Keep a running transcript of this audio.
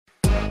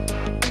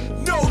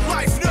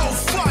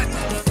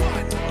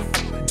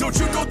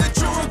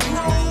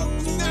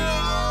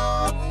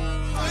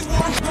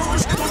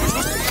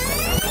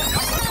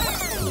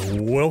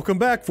Welcome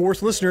back,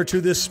 fourth listener, to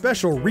this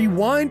special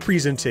rewind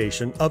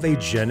presentation of a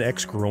Gen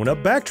X Grown-Up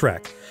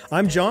Backtrack.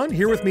 I'm John.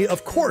 Here with me,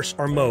 of course,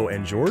 are Mo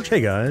and George.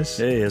 Hey, guys.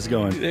 Hey, how's it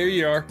going? There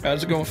you are.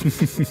 How's it going?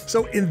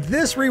 So in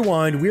this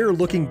rewind, we are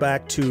looking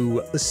back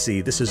to, let's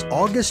see, this is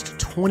August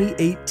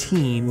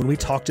 2018 when we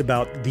talked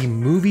about the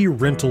movie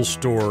rental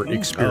store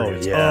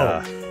experience. Oh,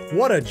 yeah. Oh,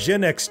 what a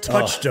Gen X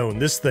touchstone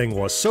this thing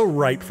was. So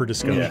ripe for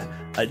discussion.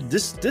 Yeah.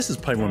 This is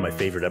probably one of my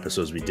favorite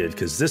episodes we did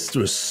because this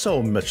was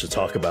so much to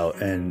talk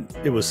about, and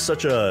it was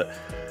such a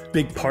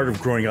big part of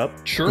growing up,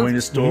 going to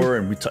the store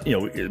and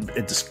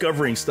and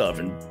discovering stuff.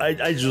 And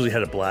I just really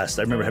had a blast.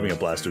 I remember having a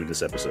blast doing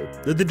this episode.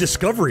 The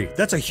discovery,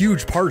 that's a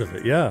huge part of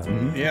it. Yeah.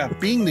 Mm-hmm. Yeah.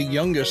 Being the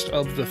youngest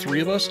of the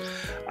three of us,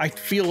 I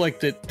feel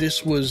like that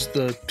this was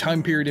the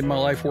time period in my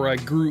life where I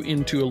grew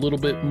into a little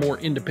bit more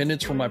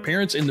independence from my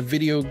parents, and the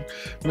video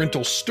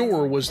rental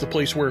store was the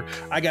place where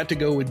I got to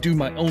go and do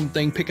my own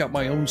thing, pick out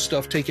my own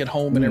stuff, take it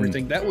home and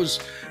everything. That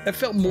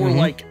felt more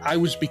like I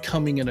was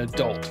becoming an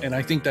adult. And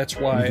I think that's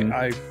why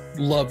I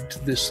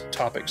loved this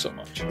topic so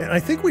much. And I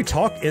think we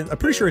talk, I'm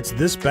pretty sure it's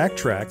this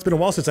backtrack. It's been a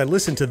while since I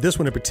listened to this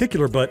one in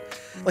particular, but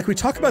like we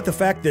talk about the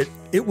fact that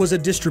it was a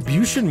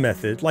distribution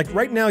method. Like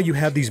right now you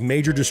have these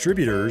major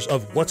distributors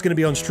of what's going to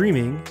be on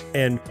streaming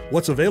and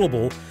what's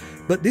available.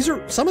 But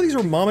some of these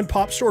are mom and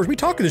pop stores. We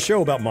talk in the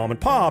show about mom and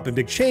pop and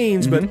big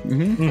chains, but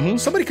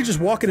somebody could just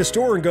walk in a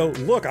store and go,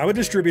 look, I'm a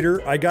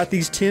distributor. I got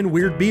these 10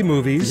 weird B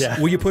movies. Yeah.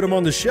 Will you put them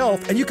on the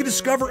shelf? And you can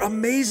discover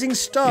amazing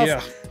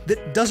stuff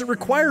that doesn't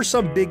require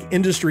some big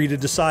industry to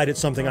decide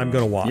it's something I'm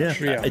going to watch.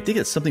 Yeah. I think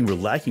it's something we're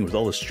lacking with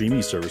all the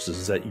streaming services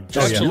is that you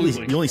just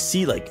you only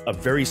see like a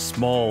very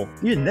small,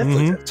 even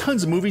Netflix,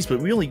 tons of movies,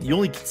 but you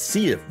only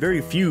see a very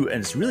few,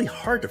 and it's really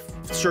hard to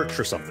search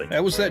for something.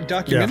 That was that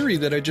documentary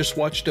that I just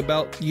watched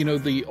about,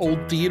 the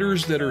old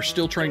theaters that are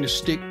still trying to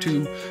stick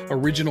to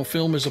original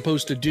film as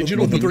opposed to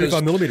digital. The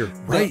 35 millimeter.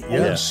 Right.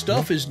 Old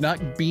stuff is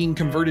not being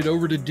converted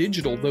over to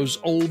digital. Those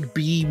old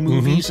B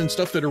movies and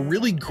stuff that are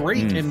really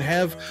great and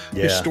have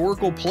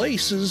historical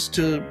places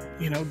to,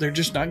 they're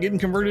just not getting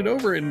converted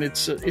over, and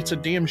it's a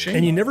damn shame.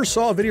 And you never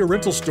saw a video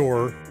rental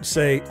store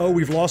say, oh,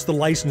 we've lost the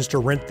license to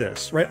rent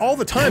this, right? All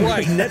the time,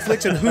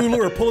 Netflix and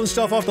Hulu are pulling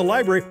stuff off the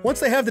library. Once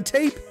they have the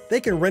tape, they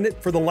can rent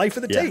it for the life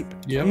of the tape.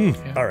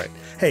 All right.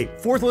 Hey,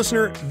 fourth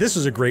listener, this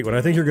is a great one.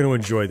 I think you're going to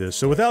enjoy this.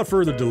 So without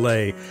further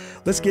delay,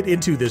 let's get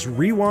into this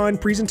rewind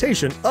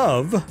presentation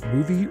of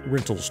movie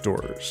rental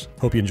stores.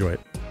 Hope you enjoy it.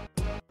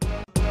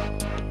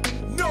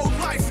 No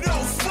life, no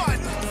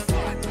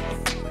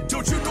fun.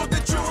 Don't you know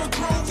that you're a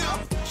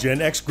grown-up?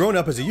 Gen X Grown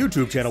Up is a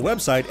YouTube channel,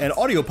 website, and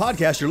audio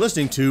podcast you're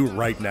listening to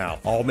right now.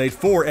 All made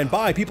for and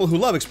by people who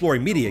love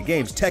exploring media,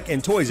 games, tech,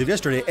 and toys of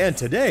yesterday and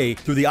today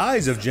through the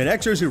eyes of Gen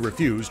X'ers who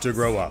refuse to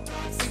grow up.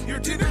 Your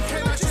dinner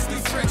cannot just be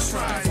french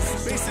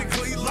fries.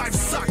 Basically, life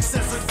sucks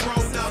as a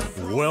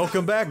grown-up.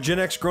 Welcome back, Gen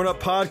X Grown Up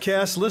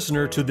Podcast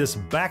listener, to this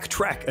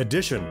backtrack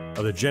edition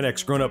of the Gen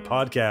X Grown Up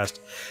Podcast.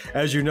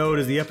 As you know, it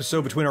is the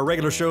episode between our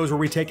regular shows where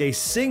we take a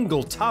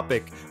single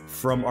topic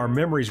from our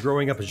memories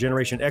growing up as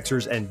Generation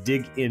X'ers and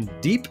dig in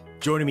deep.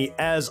 Joining me,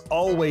 as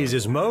always,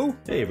 is Mo.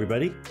 Hey,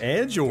 everybody.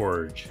 And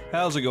George.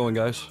 How's it going,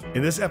 guys?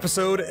 In this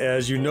episode,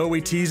 as you know, we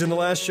teased in the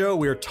last show,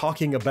 we are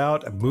talking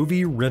about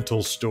movie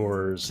rental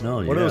stores. Oh,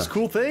 yeah. One of those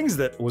cool things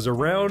that was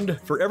around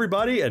for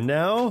everybody, and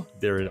now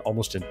they're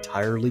almost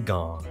entirely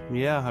gone.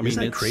 Yeah, I mean,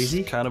 it's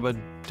crazy? Kind of a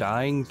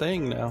dying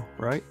thing now,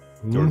 right?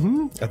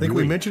 I think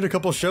we mentioned a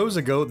couple shows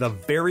ago, the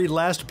very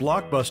last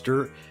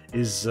Blockbuster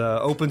is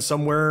open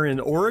somewhere in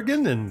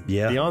Oregon, and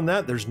beyond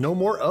that, there's no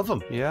more of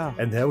them. Yeah.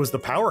 And that was the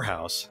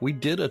powerhouse. We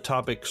did a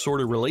topic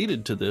sort of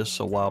related to this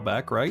a while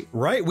back, right?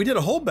 Right. We did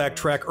a whole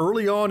backtrack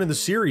early on in the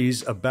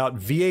series about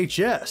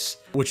VHS,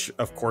 which,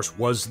 of course,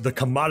 was the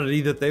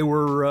commodity that they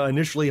were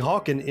initially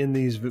hawking in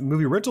these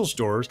movie rental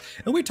stores.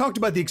 And we talked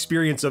about the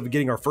experience of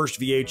getting our first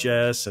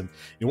VHS and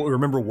what we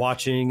remember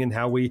watching and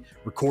how we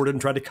recorded and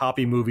tried to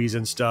copy movies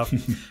and stuff.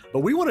 But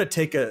we want to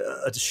take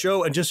a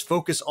show and just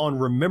focus on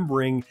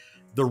remembering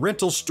the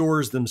rental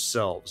stores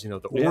themselves,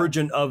 the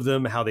origin of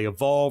them, how they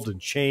evolved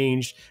and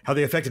changed, how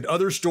they affected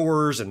other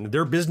stores and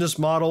their business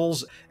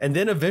models, and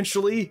then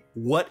eventually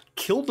what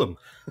killed them.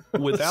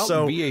 Without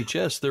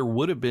VHS, there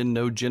would have been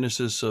no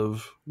genesis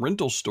of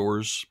rental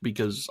stores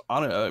because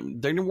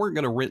they weren't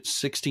going to rent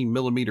 16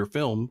 millimeter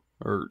film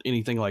or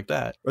anything like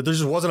that. But there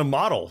just wasn't a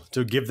model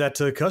to give that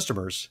to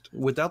customers.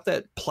 Without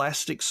that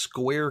plastic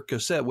square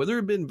cassette, whether it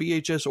had been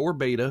VHS or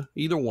Beta,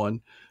 either one,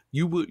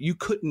 you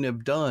couldn't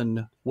have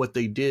done what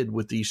they did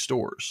with these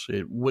stores.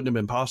 It wouldn't have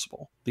been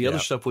possible. The other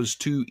stuff was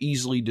too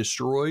easily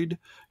destroyed.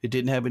 It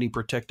didn't have any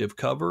protective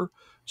cover.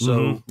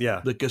 So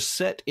the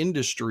cassette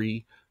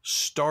industry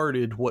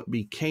started what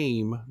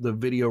became the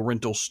video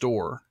rental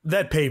store.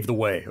 That paved the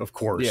way, of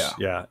course.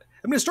 Yeah.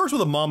 I mean, it starts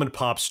with a mom and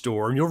pop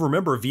store, and you'll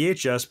remember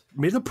VHS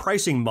made the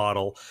pricing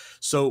model.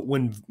 So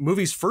when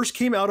movies first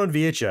came out on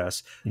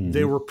VHS,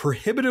 they were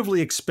prohibitively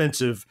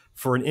expensive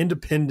for an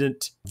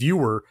independent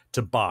viewer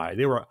to buy.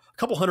 They were a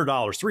couple $100,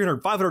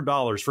 $300,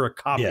 $500 for a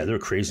copy. Yeah, they were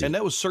crazy. And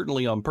that was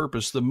certainly on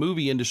purpose. The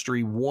movie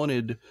industry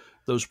wanted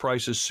those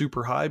prices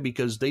super high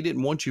because they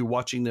didn't want you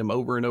watching them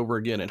over and over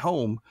again at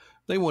home.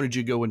 They wanted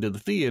you to go into the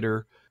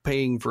theater,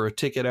 paying for a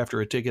ticket after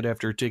a ticket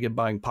after a ticket,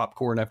 buying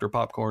popcorn after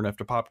popcorn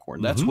after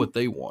popcorn. That's what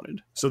they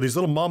wanted. So these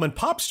little mom and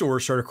pop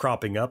stores started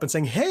cropping up and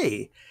saying,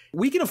 hey,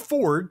 we can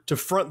afford to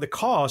front the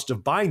cost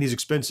of buying these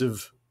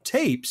expensive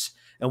tapes.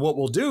 And what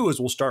we'll do is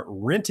we'll start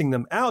renting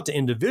them out to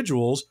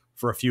individuals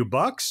for a few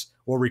bucks.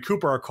 We'll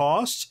recoup our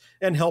costs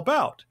and help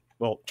out.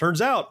 Well, turns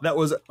out that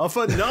was a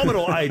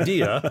phenomenal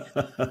idea.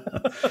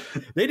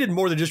 They did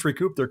more than just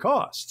recoup their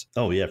costs.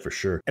 Oh, yeah, for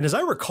sure. And as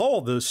I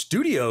recall, the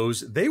studios,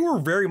 they were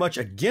very much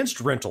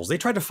against rentals. They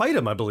tried to fight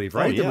them, I believe,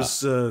 right? Oh,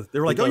 yeah. They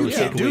were like, oh, you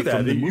can't do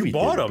that. You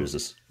bought them.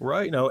 Business.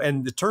 Right. You know,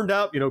 and it turned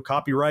out,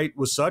 copyright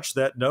was such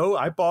that, no,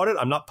 I bought it.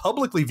 I'm not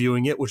publicly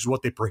viewing it, which is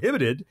what they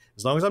prohibited.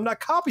 As long as I'm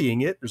not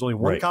copying it, there's only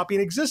one copy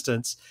in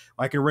existence,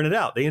 I can rent it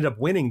out. They ended up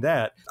winning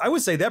that. I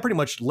would say that pretty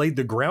much laid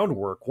the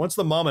groundwork. Once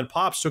the mom and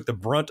pops took the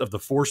brunt of the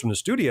force from the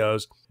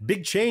studios,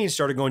 big chains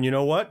started going, you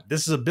know what?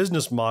 This is a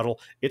business model.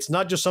 It's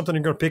not just something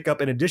you're going to pick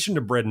up in addition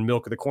to bread and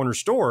milk at the corner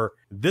store.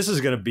 This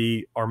is going to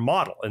be our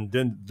model. And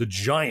then the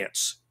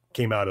giants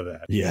came out of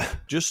that. Yeah.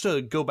 Just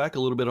to go back a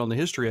little bit on the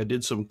history, I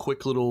did some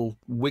quick little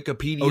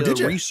Wikipedia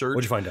research.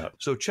 What'd you find out?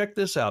 So check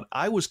this out.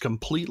 I was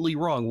completely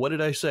wrong. What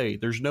did I say?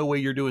 There's no way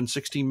you're doing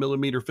 16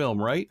 millimeter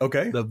film, right?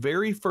 Okay. The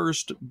very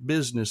first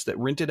business that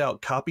rented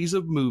out copies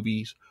of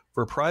movies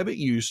for private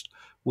use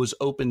was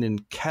opened in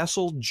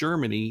Kassel,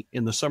 Germany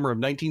in the summer of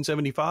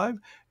 1975,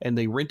 and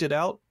they rented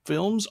out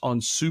films on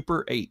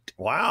Super 8.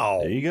 Wow.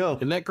 There you go.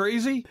 Isn't that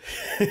crazy?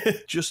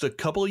 Just a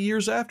couple of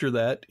years after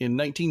that, in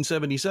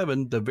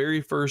 1977, the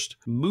very first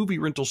movie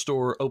rental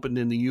store opened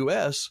in the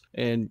U.S.,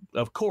 and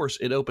of course,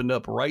 it opened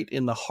up right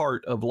in the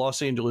heart of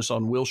Los Angeles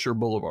on Wilshire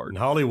Boulevard. In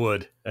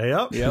Hollywood.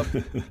 Yep.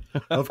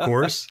 Of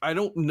course. I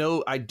don't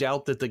know. I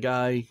doubt that the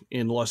guy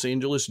in Los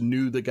Angeles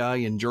knew the guy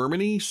in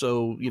Germany,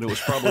 so, it was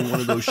probably one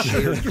of those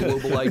shared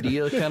global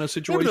idea kind of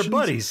situations. Maybe they're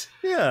buddies.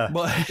 Yeah.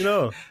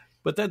 But,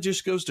 but that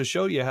just goes to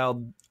show you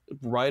how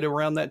right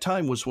around that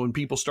time was when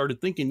people started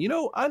thinking,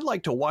 I'd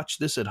like to watch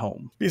this at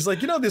home. He's like,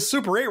 this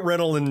Super 8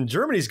 rental in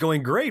Germany is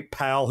going great,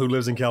 pal, who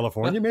lives in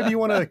California. Maybe you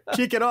want to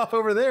kick it off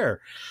over there.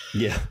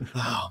 Yeah.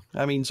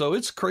 I mean, so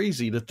it's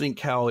crazy to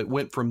think how it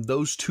went from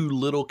those two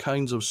little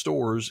kinds of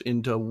stores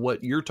into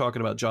what you're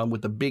talking about, John,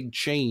 with the big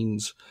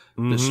chains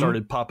that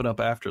started popping up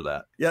after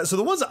that. Yeah, so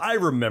the ones I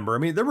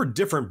remember, there were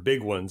different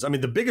big ones.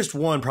 The biggest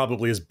one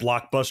probably is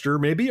Blockbuster,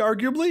 maybe,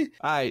 arguably.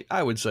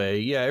 I would say,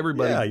 yeah,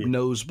 everybody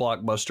knows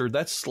Blockbuster.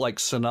 That's like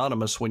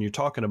synonymous when you're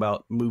talking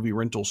about movie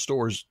rental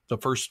stores. The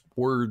first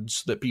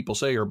words that people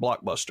say are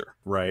Blockbuster.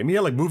 Right.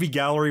 Like Movie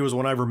Gallery was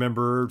one I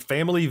remember.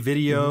 Family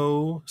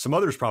Video, some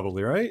others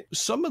probably, right?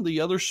 Some of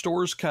the other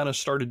stores kind of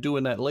started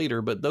doing that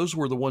later, but those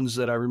were the ones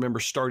that I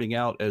remember starting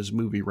out as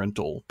movie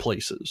rental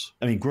places.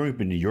 Growing up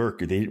in New York,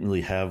 they didn't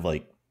really have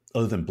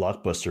other than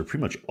Blockbuster,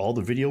 pretty much all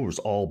the video was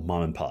all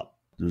mom and pop.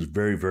 There's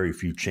very, very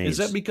few chains. Is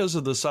that because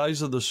of the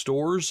size of the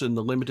stores and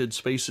the limited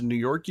space in New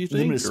York, you think?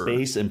 Limited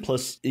space, and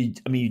plus, you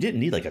didn't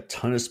need a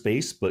ton of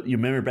space, but you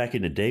remember back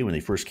in the day when they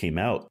first came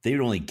out, they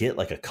would only get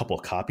a couple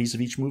of copies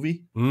of each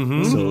movie.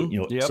 So,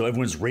 so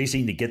everyone's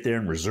racing to get there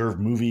and reserve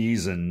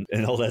movies and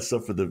all that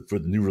stuff for the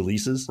new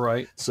releases.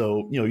 Right.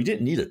 So, you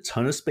didn't need a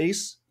ton of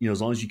space. As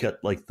long as you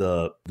got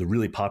the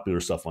really popular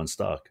stuff on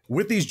stock.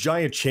 With these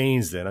giant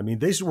chains then,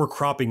 they were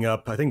cropping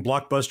up. I think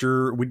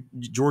Blockbuster,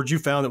 George, you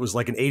found it was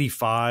in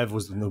 85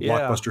 was when the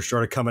Blockbuster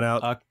started coming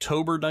out.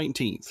 October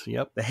 19th.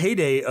 Yep. The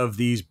heyday of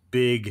these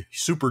big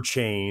super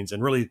chains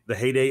and really the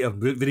heyday of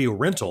video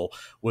rental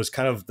was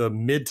kind of the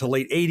mid to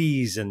late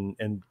 80s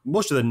and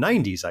most of the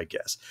 90s, I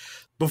guess.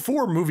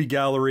 Before Movie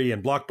Gallery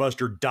and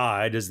Blockbuster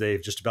died, as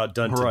they've just about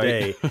done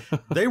today,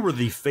 they were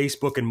the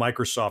Facebook and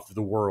Microsoft of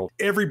the world.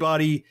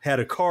 Everybody had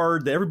a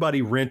card.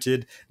 Everybody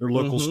rented their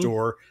local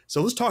store.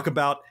 So let's talk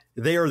about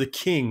they are the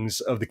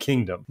kings of the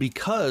kingdom.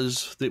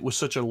 Because it was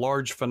such a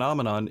large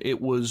phenomenon,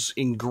 it was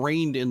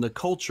ingrained in the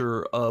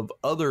culture of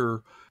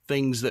other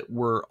things that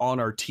were on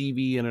our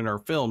TV and in our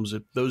films.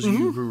 If those of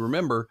you who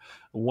remember,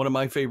 one of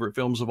my favorite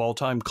films of all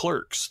time,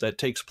 Clerks, that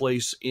takes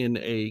place in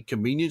a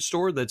convenience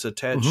store that's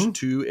attached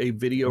to a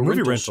video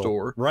rental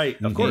store.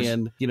 Right, of course.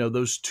 And,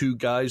 those two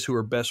guys who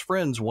are best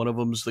friends, one of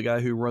them's the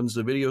guy who runs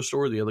the video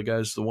store, the other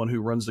guy's the one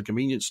who runs the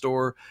convenience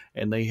store,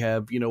 and they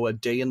have, a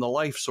day in the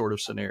life sort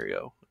of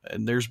scenario.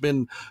 And there's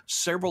been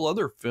several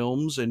other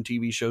films and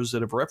TV shows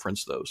that have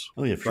referenced those.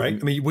 Oh, yeah,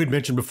 right. We'd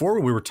mentioned before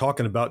when we were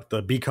talking about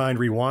the Be Kind,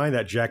 Rewind,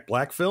 that Jack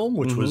Black film,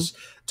 which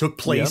took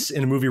place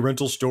in a movie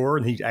rental store,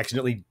 and he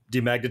accidentally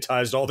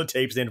demagnetized all the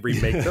tapes and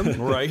remake them.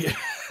 Right.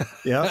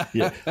 Yeah.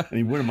 Yeah.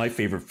 One of my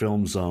favorite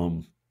films,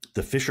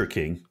 The Fisher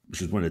King,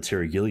 which is one of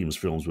Terry Gilliam's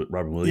films with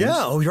Robin Williams.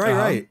 Yeah, oh,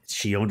 right.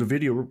 She owned a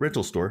video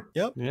rental store.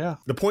 Yep. Yeah.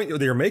 The point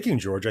that you're making,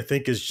 George, I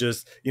think is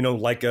just,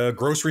 like a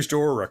grocery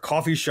store or a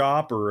coffee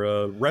shop or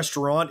a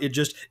restaurant.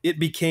 It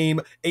became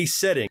a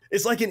setting.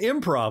 It's like an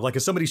improv. Like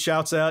if somebody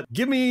shouts out,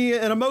 give me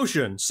an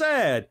emotion,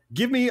 sad,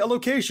 give me a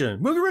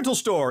location, movie rental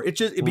store. It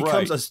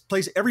becomes a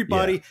place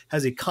everybody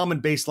has a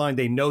common baseline.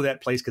 They know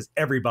that place because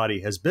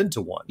everybody has been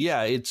to one.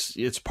 Yeah,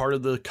 it's part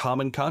of the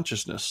common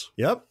consciousness.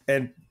 Yep.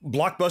 And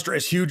Blockbuster,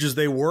 as huge as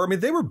they were, I mean,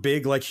 they were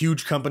big, like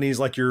huge companies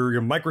like your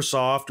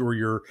Microsoft or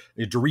your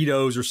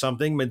Doritos or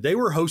something. I mean, they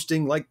were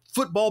hosting like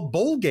football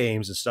bowl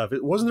games and stuff.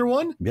 Wasn't there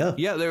one? Yeah.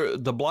 Yeah,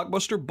 the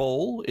Blockbuster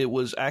Bowl, it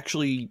was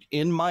actually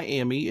in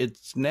Miami.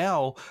 It's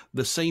now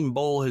the same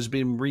bowl has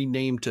been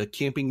renamed to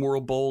Camping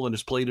World Bowl and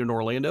is played in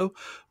Orlando.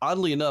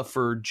 Oddly enough,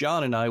 for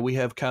John and I, we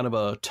have kind of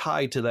a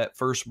tie to that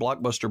first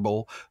Blockbuster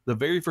Bowl. The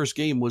very first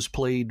game was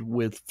played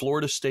with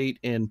Florida State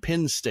and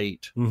Penn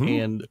State,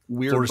 and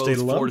we're both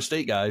Florida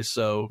State guys.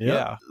 So,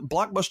 yeah,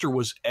 Blockbuster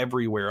was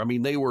everywhere. I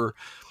mean, they were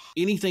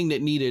anything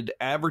that needed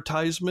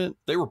advertisement.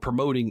 They were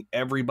promoting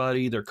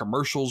everybody. Their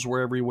commercials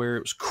were everywhere.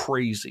 It was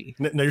crazy.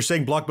 Now you're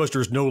saying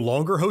Blockbuster is no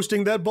longer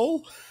hosting that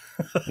bowl?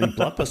 I mean,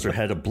 Blockbuster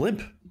had a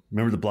blimp.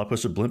 Remember the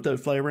Blockbuster blimp that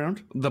would fly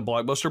around? The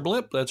Blockbuster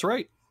blimp. That's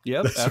right.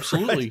 Yep, that's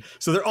absolutely. Right.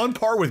 So they're on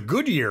par with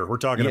Goodyear, we're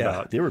talking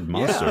about. They were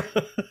monster.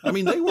 Yeah. I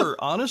mean, they were,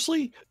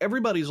 honestly,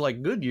 everybody's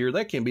like, Goodyear,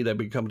 that can't be that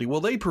big company. Well,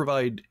 they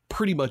provide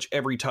pretty much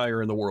every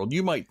tire in the world.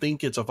 You might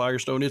think it's a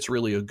Firestone. It's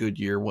really a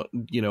Goodyear,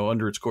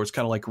 under its core. It's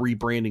kind of like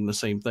rebranding the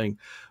same thing.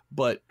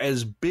 But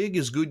as big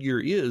as Goodyear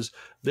is,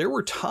 there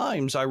were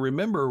times I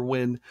remember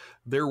when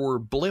there were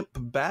blimp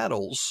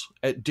battles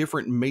at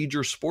different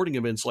major sporting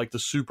events like the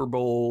Super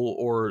Bowl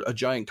or a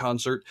giant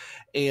concert.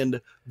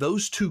 And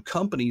those two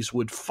companies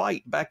would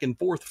fight back and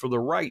forth for the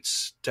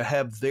rights to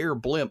have their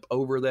blimp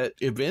over that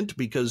event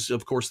because,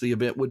 of course, the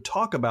event would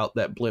talk about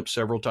that blimp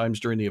several times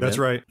during the event. That's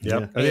right.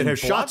 Yep. And it has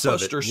shots of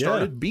it. Blockbuster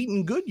started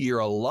beating Goodyear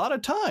a lot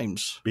of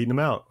times. Beating them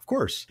out, of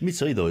course. Let me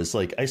tell you, though, it's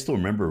like I still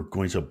remember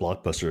going to a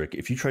Blockbuster. Like,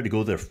 if you tried to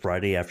go there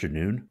Friday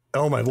afternoon.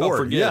 Oh, my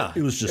Lord. Yeah.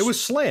 It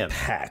was slammed.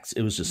 Packed.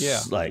 It was just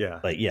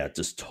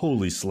just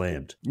totally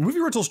slammed. Movie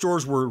rental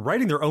stores were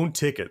writing their own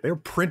ticket. They were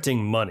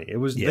printing money.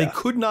 They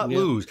could not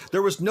lose.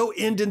 There was no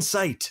end in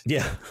sight.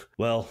 Yeah.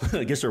 Well,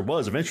 I guess there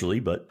was eventually,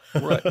 but.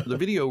 Right. The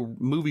video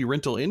movie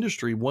rental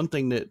industry, one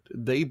thing that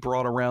they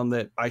brought around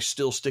that I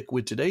still stick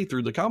with today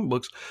through the comic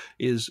books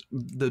is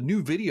the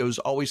new videos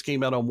always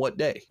came out on what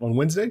day? On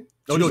Wednesday?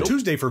 Oh, no,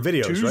 Tuesday for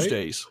videos,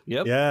 Tuesdays. Right?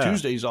 Yep. Yeah.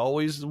 Tuesdays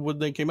always when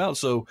they came out.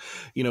 So,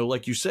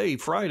 like you say,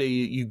 Friday,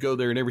 you go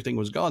there and everything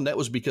was gone. That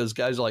was because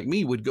guys like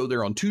me would go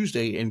there on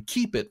Tuesday and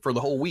keep it for the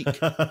whole week.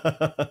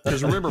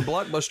 Because remember,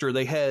 Blockbuster,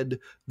 they had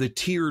the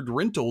tiered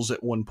rentals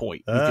at one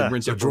point. You could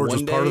rent it for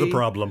 1 day, part of the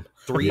problem.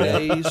 3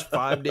 days,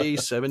 5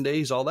 days, 7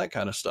 days, all that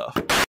kind of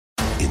stuff.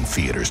 In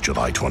theaters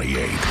July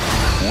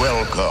 28th.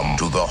 Welcome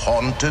to the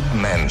Haunted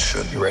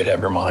Mansion. You ready to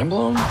have your mind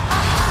blown?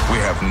 We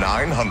have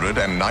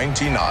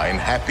 999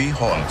 happy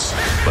haunts,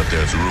 but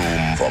there's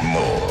room for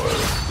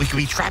more. We could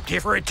be trapped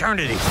here for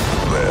eternity.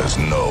 There's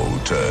no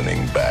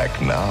turning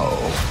back now.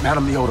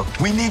 Madam Yoda,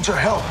 we need your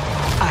help.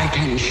 I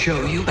can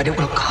show you, but it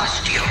will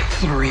cost you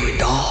 $3.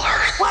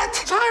 What?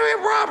 It's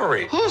highway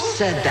robbery. Who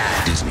said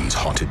that? Disney's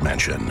Haunted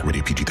Mansion.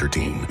 Rated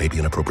PG-13. May be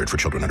inappropriate for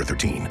children under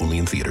 13. Only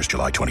in theaters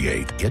July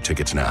 28th. Get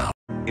tickets now.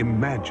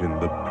 Imagine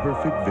the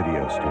perfect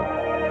video store.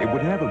 It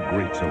would have a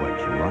great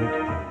selection,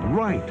 right?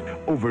 Right.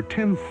 Over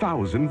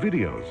 10,000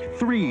 videos.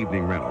 3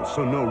 evening rentals,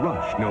 so no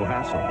rush, no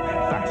hassle.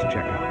 Fast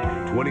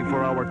checkout.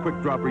 24-hour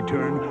quick drop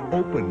return.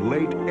 Open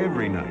late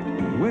every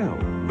night. Well,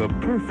 the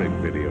perfect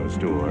video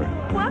store.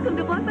 Welcome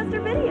to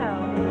Blockbuster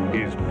Video.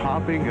 Is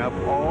popping up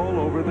all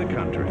over the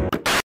country.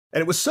 And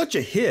it was such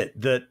a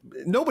hit that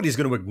nobody's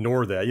going to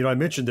ignore that. I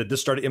mentioned that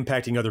this started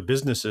impacting other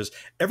businesses.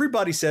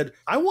 Everybody said,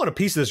 I want a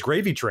piece of this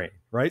gravy train,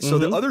 right? So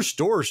the other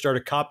stores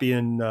started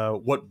copying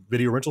what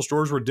video rental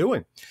stores were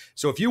doing.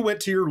 So if you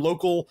went to your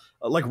local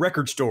like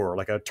record store,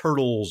 like a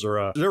Turtles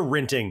or they're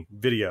renting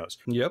videos.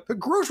 Yep. The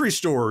grocery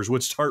stores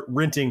would start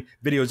renting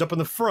videos up in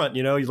the front.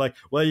 You're like,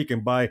 well, you can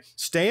buy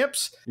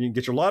stamps, you can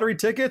get your lottery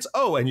tickets.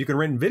 Oh, and you can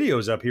rent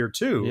videos up here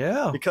too.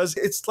 Yeah. Because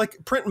it's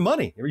like printing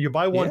money. You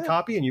buy one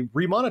copy and you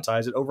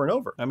remonetize it over and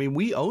over. I mean,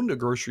 we owned a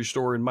grocery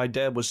store and my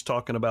dad was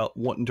talking about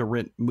wanting to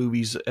rent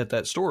movies at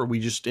that store. We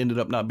just ended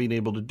up not being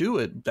able to do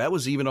it. That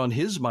was even on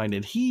his mind,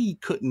 and he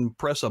couldn't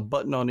press a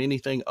button on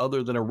anything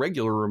other than a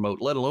regular remote,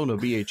 let alone a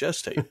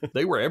VHS tape.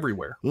 They were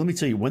everywhere. Well, let me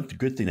tell you, one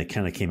good thing that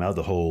kind of came out of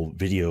the whole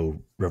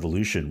video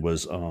revolution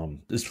was,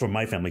 this is from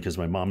my family because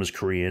my mom is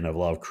Korean. I have a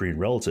lot of Korean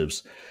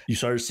relatives. You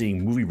started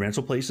seeing movie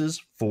rental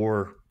places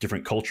for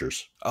different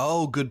cultures.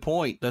 Oh, good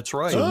point. That's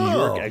right. So New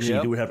York actually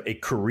they would have a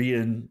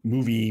Korean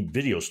movie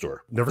video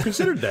store. Never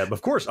considered that, but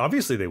of course,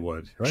 obviously they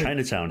would. Right?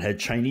 Chinatown had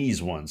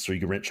Chinese ones, so you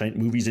could rent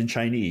movies in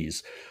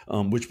Chinese,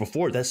 which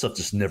before that stuff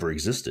just never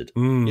existed.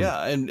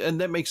 Yeah,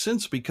 and that makes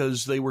sense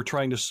because they were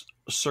trying to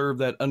serve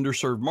that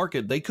underserved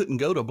market. They couldn't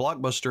go to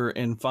Blockbuster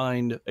and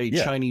find a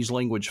Chinese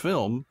language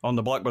film on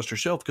the Blockbuster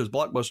shelf because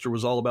Blockbuster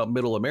was all about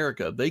middle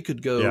America. They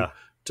could go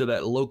to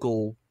that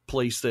local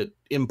place that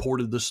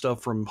imported the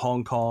stuff from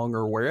Hong Kong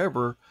or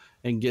wherever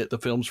and get the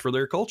films for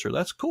their culture.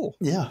 That's cool.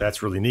 Yeah.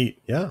 That's really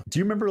neat. Yeah. Do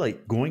you remember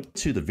like going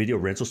to the video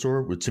rental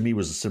store, which to me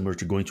was similar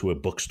to going to a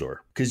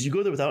bookstore? Because you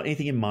go there without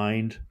anything in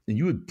mind and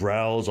you would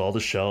browse all the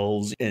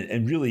shelves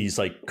and really it's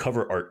like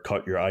cover art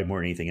caught your eye more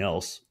than anything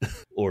else.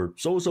 Or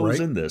so-and-so was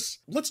in this.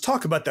 Let's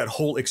talk about that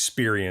whole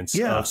experience.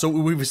 Yeah. So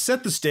we've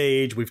set the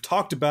stage. We've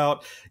talked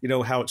about,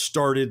 how it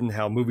started and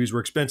how movies were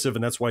expensive.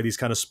 And that's why these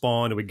kind of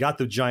spawned. And we got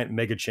the giant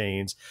mega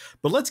chains.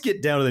 But let's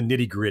get down to the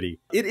nitty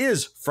gritty. It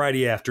is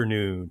Friday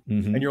afternoon.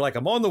 And you're like,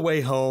 I'm on the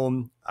way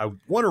home. I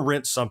want to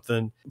rent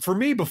something. For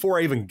me, before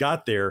I even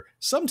got there,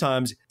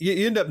 sometimes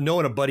you end up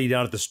knowing a buddy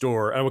down at the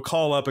store. And I would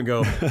call up and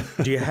go,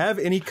 do you have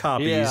any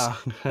copies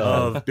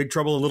of Big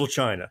Trouble in Little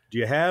China? Do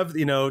you have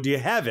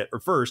it?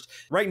 Or first,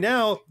 right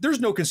now, there's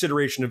no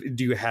consideration of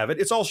do you have it?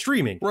 It's all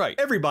streaming. Right.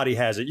 Everybody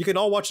has it. You can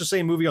all watch the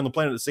same movie on the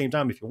planet at the same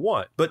time if you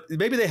want. But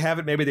maybe they have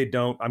it, maybe they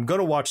don't. I'm going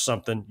to watch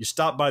something. You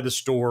stop by the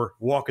store,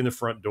 walk in the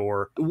front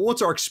door.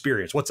 What's our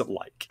experience? What's it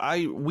like?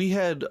 We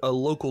had a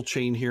local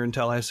chain here in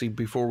Tallahassee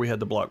before we had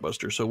the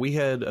Blockbuster. So we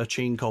had a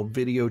chain called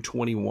Video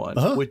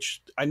 21,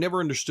 which I never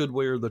understood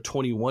where the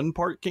 21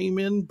 part came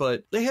in,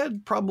 but they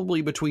had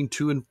probably between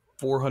 200 and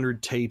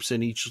 400 tapes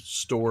in each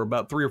store,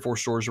 about 3 or 4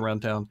 stores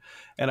around town.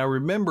 And I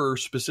remember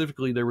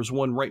specifically there was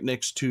one right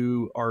next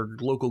to our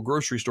local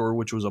grocery store,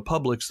 which was a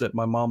Publix that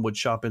my mom would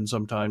shop in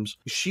sometimes.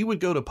 She would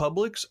go to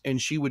Publix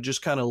and she would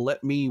just kind of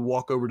let me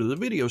walk over to the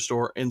video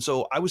store. And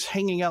so I was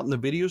hanging out in the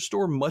video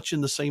store much in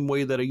the same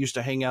way that I used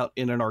to hang out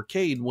in an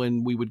arcade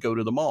when we would go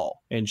to the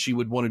mall. And she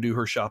would want to do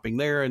her shopping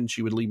there and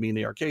she would leave me in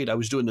the arcade. I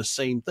was doing the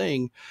same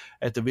thing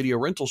at the video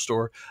rental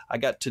store. I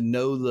got to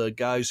know the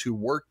guys who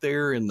worked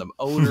there and the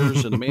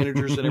owners and the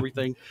managers and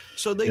everything.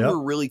 So they were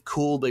really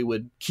cool. They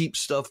would keep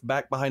stuff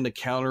back behind the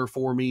counter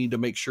for me to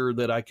make sure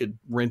that I could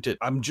rent it.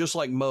 I'm just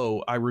like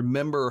Mo. I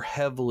remember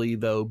heavily,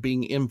 though,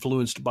 being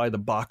influenced by the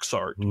box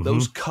art.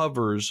 Those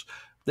covers,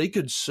 they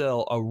could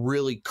sell a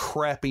really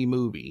crappy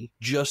movie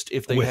just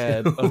if they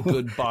had a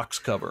good box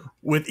cover.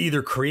 With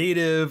either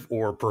creative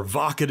or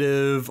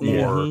provocative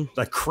or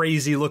a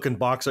crazy looking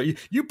box art.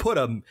 You put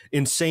an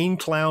insane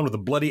clown with a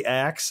bloody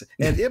axe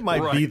and it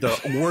might be the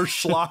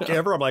worst schlock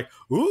ever. I'm like,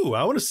 ooh,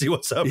 I want to see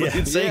what's up with the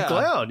insane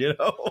clown,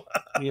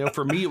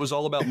 For me, it was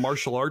all about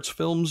martial arts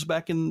films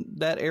back in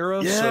that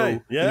era. Yeah, so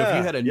if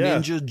you had a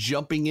ninja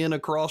jumping in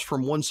across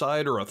from one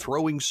side or a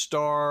throwing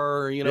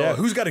star,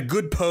 who's got a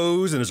good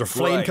pose and there's a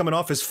flame coming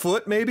off his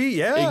foot, maybe?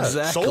 Yeah,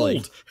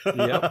 exactly. Sold.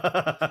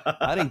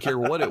 I didn't care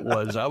what it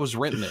was. I was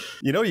renting it.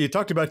 You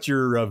talked about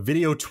your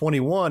Video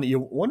 21. You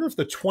wonder if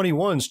the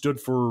 21 stood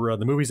for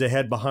the movies they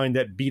had behind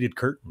that beaded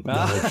curtain.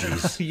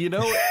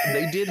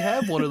 They did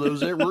have one of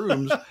those at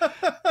rooms.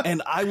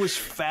 And I was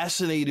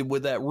fascinated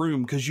with that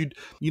room because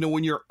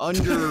when you're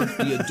under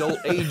the adult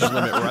age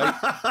limit,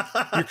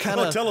 right? You're kind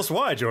of tell us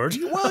why, George.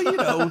 Well,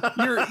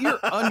 you're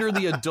under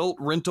the adult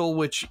rental,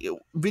 which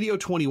Video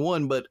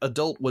 21, but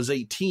adult was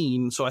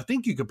 18. So I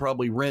think you could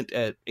probably rent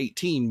at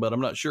 18, but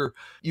I'm not sure.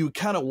 You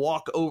kind of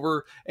walk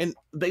over and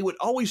they would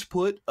always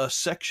put a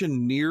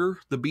section near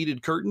the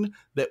beaded curtain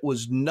that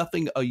was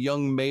nothing a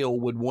young male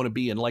would want to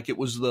be in. Like it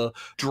was the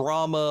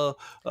drama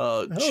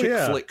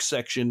chick flick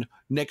section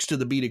next to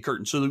the beaded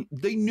curtain. So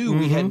they knew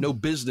we had no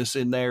business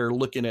in there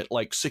looking at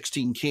like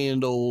 16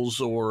 Candles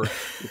or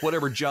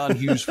whatever John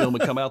Hughes film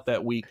had come out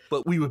that week.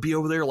 But we would be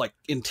over there like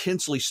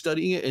intensely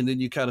studying it. And then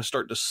you kind of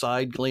start to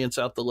side glance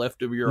out the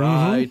left of your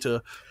eye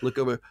to look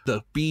over.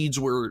 The beads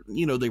were,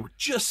 they were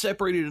just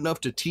separated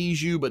enough to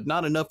tease you, but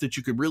not enough that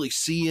you could really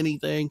see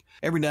anything.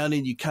 Every now and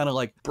then you kind of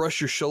like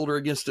brush your shoulder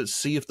against it,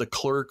 see if the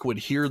clerk would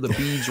hear the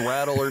beads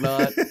rattle or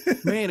not.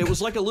 Man, it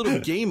was like a little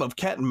game of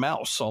cat and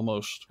mouse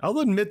almost. I'll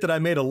admit that I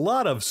made a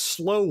lot of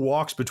slow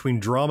walks between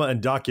drama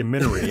and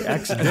documentary,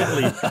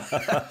 accidentally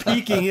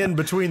peeking in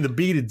between the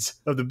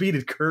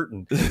beaded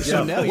curtain.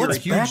 So now you're a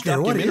huge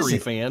documentary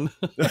fan.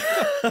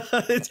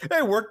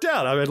 It worked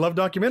out. I love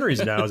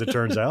documentaries now, as it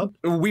turns out.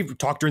 We've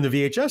talked during the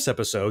VHS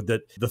episode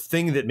that the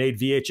thing that made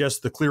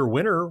VHS the clear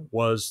winner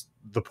was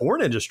the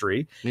porn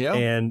industry. Yeah.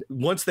 And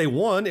once they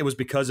won, it was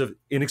because of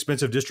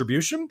inexpensive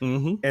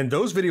distribution. And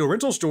those video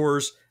rental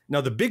stores, now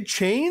the big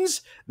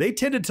chains, they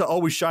tended to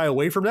always shy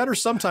away from that or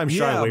sometimes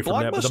shy away from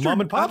that. But the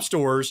mom and pop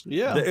stores,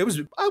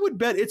 I would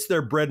bet it's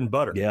their bread and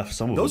butter. Yeah,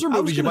 some of those are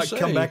movies you might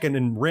come back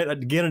and rent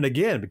again and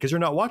again because you're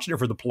not watching it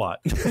for the plot.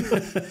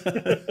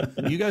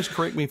 You guys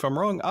correct me if I'm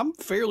wrong. I'm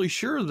fairly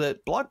sure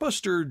that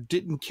Blockbuster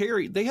didn't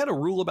carry, they had a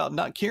rule about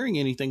not carrying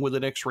anything with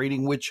an X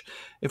rating, which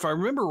if I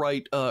remember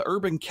right,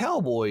 Urban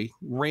Cowboy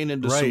ran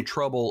into some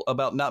trouble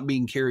about not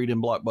being carried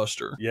in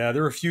Blockbuster. Yeah,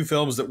 there were a few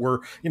films that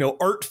were,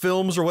 art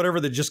films or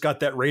whatever that just got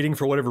that rating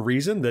for whatever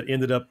reason that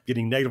ended up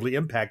getting negatively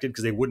impacted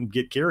because they wouldn't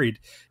get carried.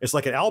 It's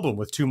like an album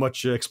with too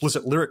much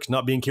explicit lyrics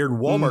not being carried in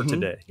Walmart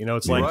today.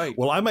 It's like,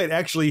 well, I might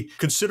actually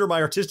consider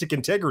my artistic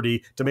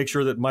integrity to make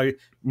sure that my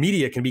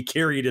media can be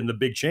carried in the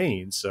big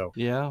chains. So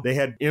they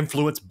had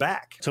influence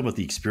back. Talking about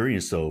the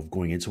experience, though, of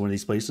going into one of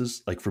these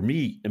places. Like for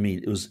me, I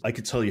mean, I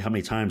could tell you how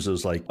many times it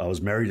was like I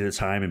was married at a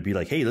time and be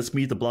like, hey, let's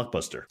meet at the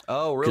Blockbuster.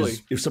 Oh, really?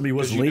 If somebody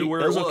was late, that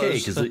was okay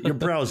because you're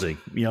browsing.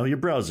 You're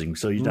browsing.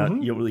 So you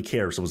don't really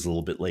care if someone's a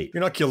little bit late.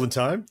 You're not killing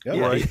time.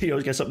 Right. You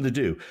always got something to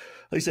do.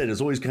 Like I said,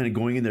 it's always kind of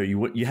going in there.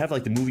 You have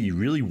like the movie you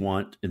really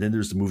want, and then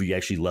there's the movie you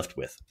actually left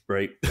with,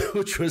 right?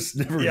 Which was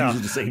never usually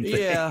the same thing.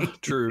 Yeah,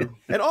 true.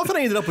 And often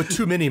I ended up with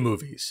too many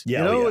movies.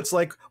 It's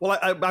like, well,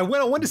 I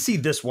wanted to see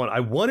this one. I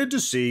wanted to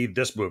see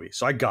this movie,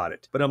 so I got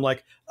it. But I'm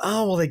like,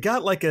 oh, well, they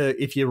got like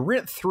if you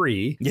rent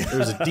 3,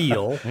 there's a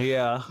deal.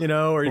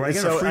 Or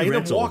so I ended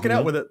up walking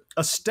out with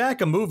a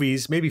stack of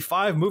movies, maybe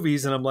 5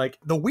 movies, and I'm like,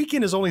 the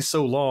weekend is only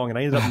so long, and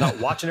I ended up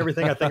not watching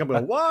everything I think I'm going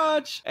to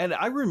watch. And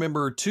I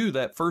remember too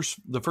the first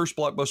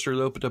Blockbuster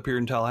that opened up here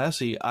in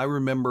Tallahassee. I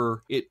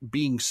remember it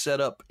being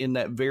set up in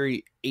that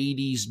very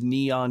 80s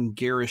neon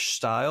garish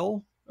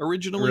style.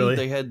 Originally, really?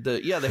 They had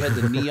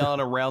the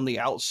neon around the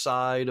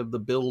outside of the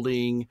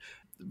building.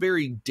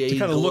 Very day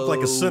kind of look like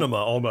a cinema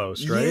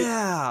almost, right?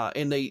 Yeah,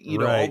 and they,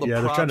 all the props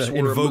they're trying to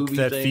invoke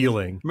that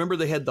feeling. Remember,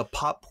 they had the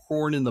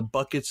popcorn in the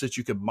buckets that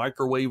you could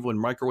microwave when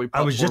microwave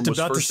popcorn was I was just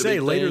about to say,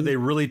 later they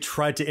really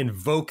tried to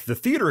invoke the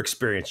theater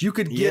experience. You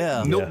could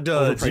get milk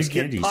duds, you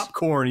could get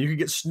popcorn, you could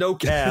get snow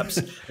caps,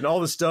 and all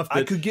the stuff.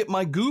 I could get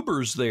my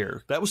goobers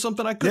there. That was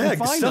something I couldn't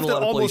find stuff in a lot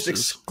that of almost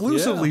places.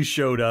 exclusively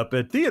showed up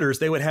at theaters.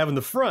 They would have in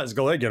the front.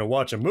 Go, hey, you're going to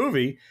watch a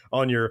movie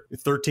on your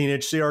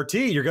 13-inch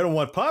CRT. You're going to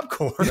want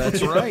popcorn.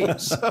 That's right.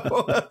 So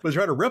was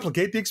trying to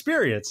replicate the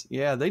experience.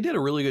 Yeah, they did a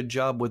really good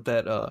job with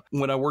that.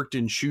 When I worked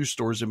in shoe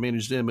stores and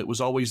managed them, it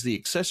was always the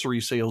accessory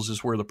sales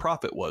is where the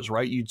profit was,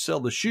 right? You'd sell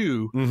the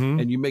shoe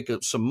and you make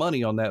some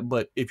money on that.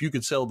 But if you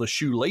could sell the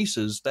shoe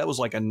laces, that was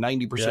like a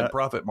 90%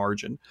 profit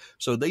margin.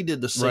 So they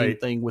did the same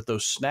thing with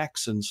those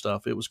snacks and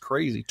stuff. It was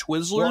crazy.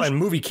 Twizzlers and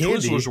movie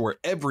candy. Twizzlers were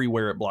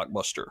everywhere at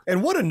Blockbuster.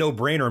 And what a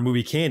no-brainer on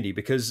movie candy,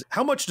 because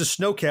how much does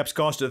snow caps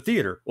cost at a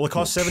theater? Well, it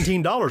costs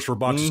 $17 for a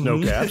box of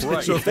snow caps.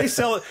 Right. So if they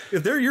sell it,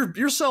 if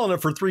you're selling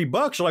it for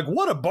 $3, you're like,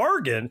 what a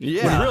bargain.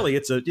 Yeah. When really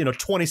it's a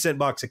 20-cent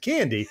box of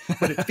candy,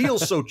 but it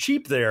feels so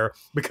cheap there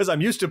because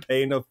I'm used to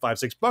paying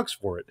 $5-6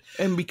 for it.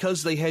 And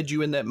because they had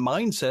you in that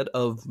mindset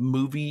of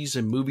movies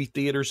and movie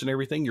theaters and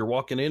everything, you're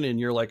walking in and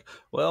you're like,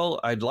 well,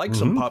 I'd like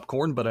some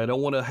popcorn, but I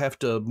don't want to have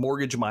to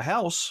mortgage my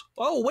house.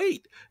 Oh,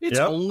 wait, it's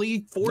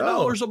only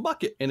 $4 a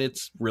bucket. And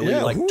it's really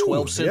like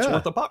 12 cents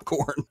worth of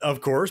popcorn.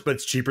 Of course, but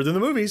it's cheaper than the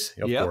movies.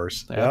 Of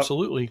course.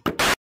 Absolutely.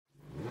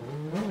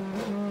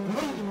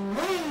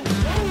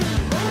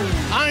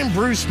 I'm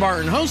Bruce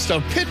Martin, host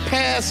of Pit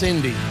Pass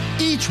Indy.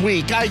 Each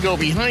week, I go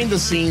behind the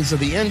scenes of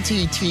the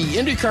NTT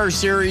IndyCar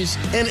Series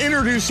and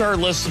introduce our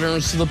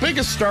listeners to the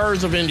biggest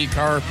stars of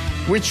IndyCar,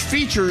 which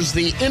features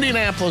the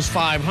Indianapolis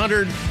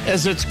 500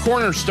 as its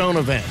cornerstone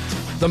event.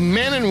 The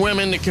men and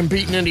women that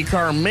compete in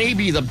IndyCar may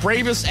be the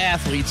bravest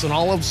athletes in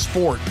all of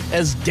sport,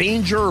 as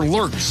danger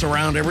lurks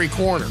around every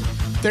corner.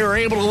 They are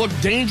able to look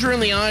danger in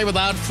the eye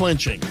without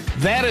flinching.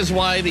 That is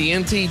why the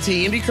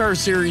NTT IndyCar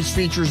Series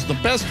features the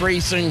best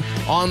racing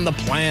on the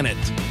planet.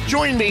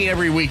 Join me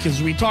every week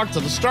as we talk to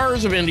the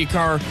stars of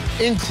IndyCar,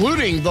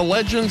 including the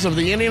legends of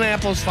the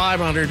Indianapolis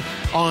 500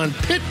 on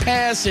Pit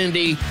Pass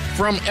Indy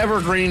from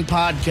Evergreen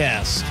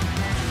Podcast.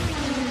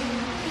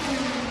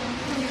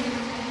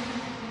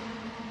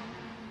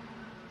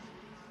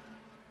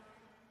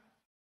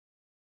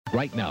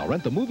 Right now,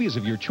 rent the movies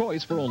of your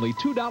choice for only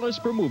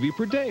 $2 per movie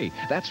per day.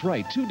 That's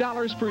right,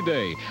 $2 per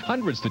day.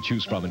 Hundreds to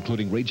choose from,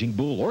 including Raging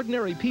Bull,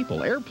 Ordinary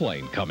People,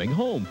 Airplane, Coming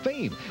Home,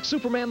 Fame,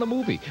 Superman the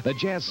Movie, The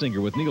Jazz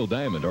Singer with Neil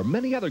Diamond, or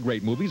many other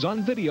great movies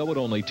on video at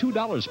only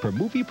 $2 per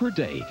movie per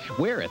day.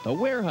 Where at the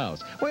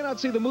warehouse? Why not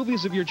see the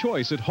movies of your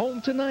choice at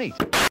home tonight?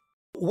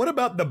 What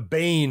about the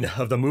bane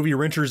of the movie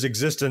renter's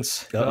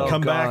existence?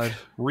 Come back,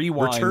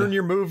 rewind, return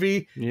your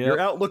movie. You're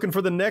out looking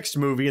for the next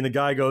movie, and the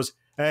guy goes,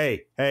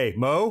 hey,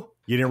 Mo,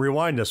 you didn't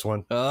rewind this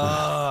one.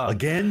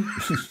 Again?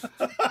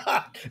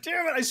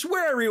 Damn it, I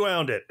swear I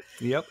rewound it.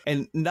 Yep.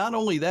 And not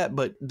only that,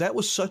 but that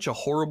was such a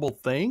horrible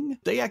thing.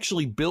 They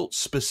actually built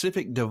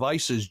specific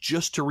devices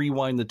just to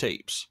rewind the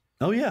tapes.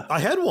 Oh, yeah. I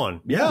had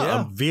one.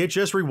 Yeah. A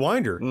VHS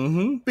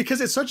rewinder.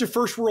 Because it's such a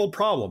first world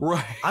problem.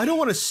 Right. I don't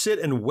want to sit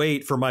and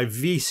wait for my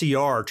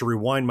VCR to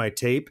rewind my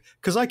tape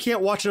because I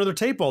can't watch another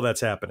tape while that's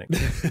happening.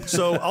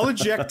 So I'll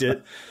eject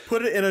it,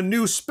 put it in a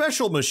new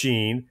special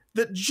machine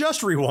that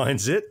just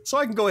rewinds it so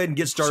I can go ahead and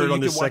get started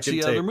on this second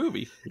tape. So you can watch the other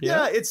movie.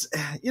 Yeah, it's,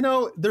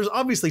 there's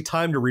obviously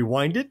time to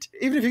rewind it.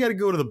 Even if you got to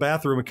go to the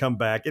bathroom and come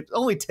back, it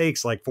only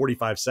takes like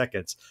 45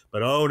 seconds.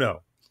 But oh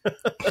no.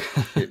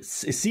 It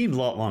seemed a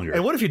lot longer.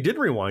 And what if you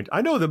didn't rewind?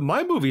 I know that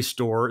my movie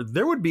store,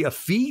 there would be a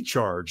fee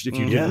charged if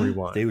you didn't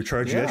rewind. They would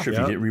charge you extra if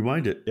you didn't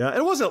rewind it. Yeah, and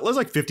it was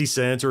like 50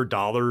 cents or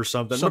 $1 or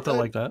something. Something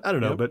like that. I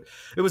don't know, but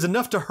it was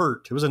enough to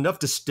hurt. It was enough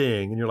to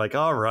sting. And you're like,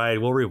 all right,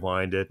 we'll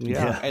rewind it.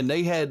 Yeah. And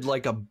they had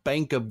like a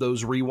bank of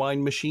those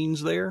rewind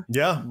machines there.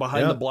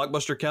 Behind the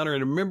Blockbuster counter.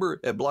 And remember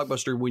at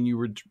Blockbuster, when you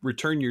would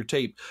return your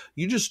tape,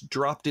 you just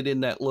dropped it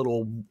in that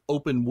little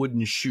open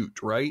wooden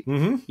chute, right?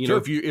 You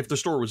know, if the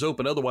store was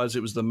open, otherwise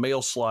it was the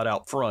mail slot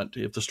out front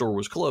if the store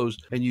was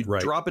closed, and you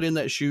drop it in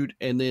that chute.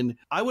 And then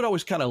I would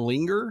always kind of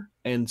linger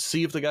and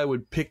see if the guy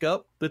would pick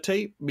up the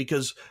tape,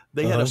 because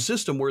they had a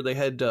system where they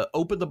had to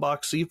open the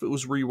box, see if it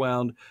was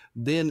rewound.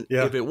 Then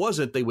if it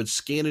wasn't, they would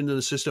scan into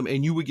the system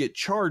and you would get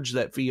charged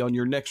that fee on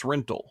your next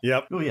rental.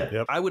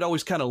 I would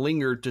always kind of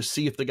linger to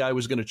see if the guy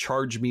was going to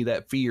charge me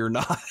that fee or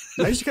not.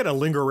 I used to kind of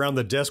linger around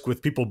the desk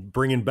with people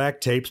bringing back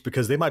tapes,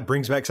 because they might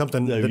bring back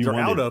something that they're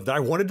out of that I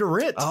wanted to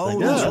rent.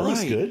 That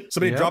looks good.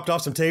 Somebody dropped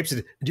off some tapes.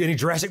 Any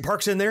Jurassic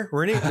Parks in there?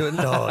 Or any?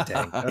 No,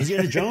 dang.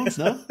 Indiana Jones?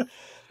 No?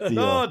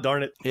 Oh,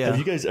 darn it. Have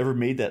you guys ever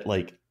made that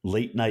like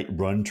late night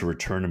run to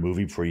return a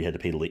movie before you had to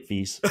pay the late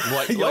fees?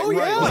 Like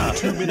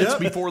 2 minutes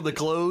before the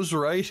close,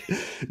 right?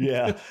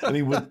 Yeah. I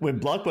mean, when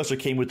Blockbuster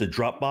came with the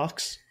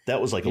Dropbox, that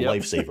was like a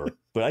lifesaver.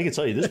 But I can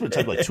tell you, this would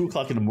take like 2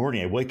 o'clock in the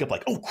morning. I wake up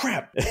like, oh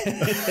crap!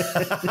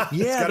 That's be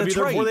there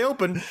before they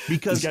open,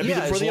 because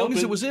as long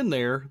as it was in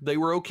there, they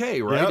were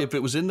okay, right? If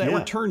it was in that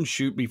return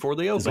chute before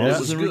they opened, it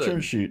was good.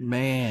 Return chute,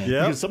 man.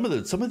 Because some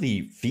of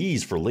the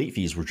fees for late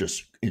fees were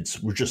just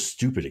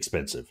stupid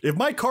expensive. If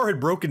my car had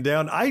broken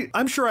down,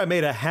 I'm sure I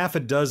made a half a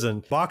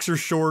dozen boxer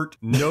short,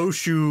 no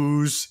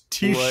shoes,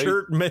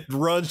 t-shirt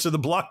runs to the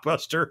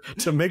Blockbuster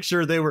to make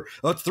sure they were.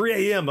 Oh, it's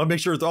 3 a.m. I'll make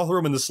sure it's all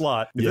room in the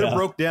slot. If it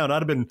broke down,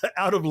 I'd have been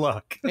out of luck.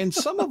 And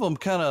some of them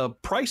kind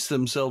of priced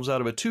themselves out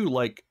of it too.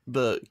 Like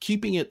the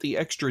keeping it the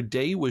extra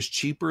day was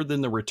cheaper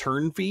than the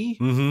return fee.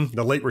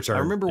 The late return. I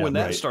remember when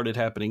that started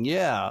happening.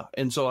 Yeah.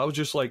 And so I was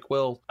just like,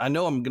 well, I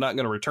know I'm not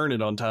going to return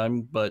it on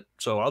time, but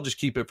so I'll just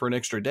keep it for an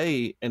extra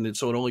day. And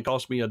so it only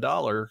cost me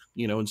 $1,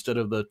 instead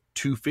of the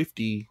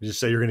 $2.50. You just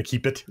say you're going to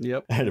keep it.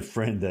 Yep. I had a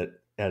friend that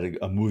had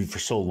a movie for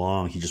so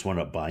long, he just wound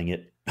up buying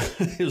it.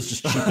 It was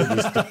just cheap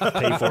to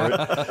pay for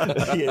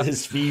it.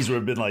 His fees would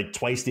have been like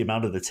twice the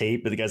amount of the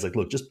tape, but the guy's like,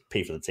 look, just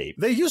pay for the tape.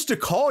 They used to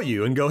call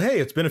you and go, hey,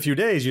 it's been a few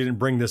days, you didn't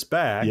bring this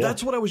back.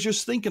 That's what I was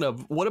just thinking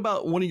of. What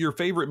about one of your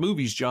favorite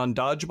movies, John,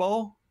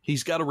 Dodgeball?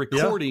 He's got a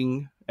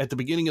recording at the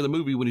beginning of the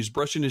movie when he's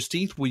brushing his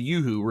teeth with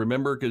Yoo-Hoo,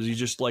 remember? Because he's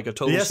just like a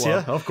total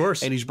slob. Yeah, of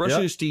course. And he's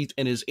brushing his teeth,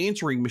 and his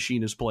answering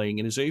machine is playing,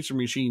 and his answering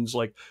machine's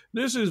like,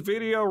 this is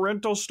video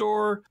rental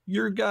store.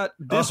 You got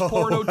this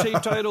porno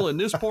tape title and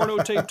this porno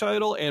tape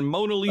title and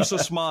Mona Lisa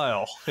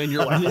smile. And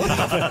you're like,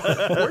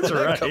 where's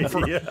that come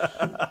from?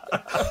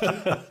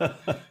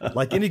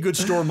 Like any good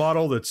store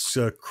model that's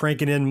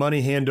cranking in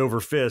money hand over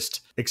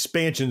fist,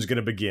 expansion's going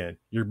to begin.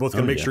 You're both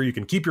going to make sure you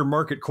can keep your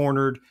market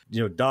cornered,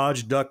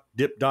 dodge, duck,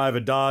 dip, dive,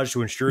 and dodge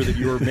to ensure that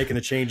you're making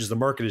the changes the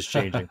market is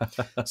changing.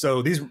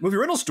 So these movie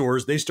rental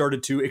stores, they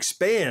started to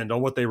expand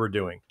on what they were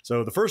doing.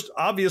 So the first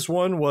obvious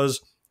one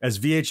was, as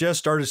VHS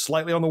started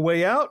slightly on the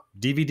way out,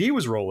 DVD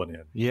was rolling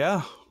in.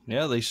 Yeah,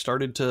 they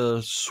started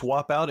to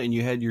swap out, and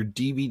you had your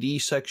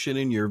DVD section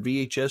and your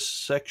VHS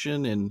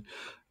section, and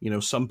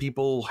some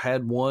people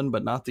had one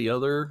but not the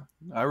other.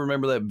 I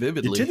remember that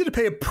vividly. You tended to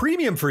pay a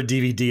premium for a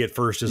DVD at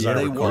first, as I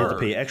recall. They were to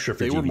pay extra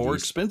for DVDs. They were more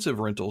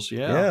expensive rentals,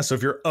 Yeah, so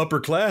if you're upper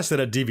class, that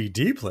had a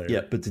DVD player. Yeah,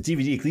 but the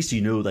DVD, at least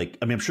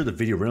I'm sure the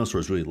video rental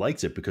stores really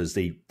liked it, because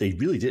they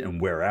really didn't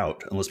wear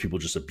out unless people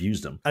just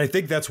abused them. I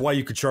think that's why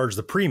you could charge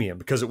the premium,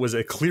 because it was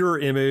a clearer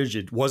image.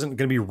 It wasn't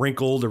going to be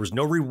wrinkled. There was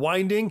no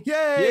rewinding.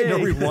 Yay! No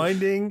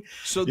rewinding.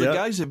 So the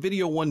guys at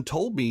Video One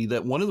told me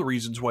that one of the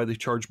reasons why they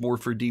charge more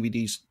for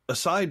DVDs,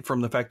 aside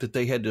from the fact that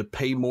they had to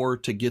pay more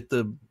to get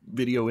the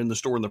video in the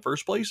store in the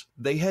first place,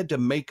 they had to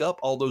make up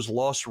all those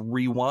lost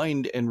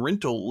rewind and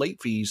rental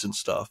late fees and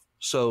stuff.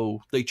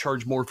 So they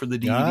charge more for the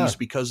DVDs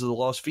because of the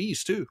lost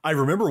fees too. I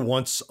remember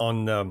once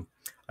on,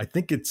 I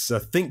think it's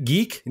Think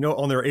Geek,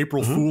 on their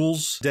April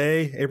Fool's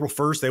Day, April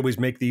 1st, they always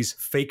make these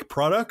fake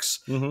products.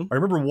 I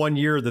remember one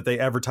year that they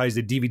advertised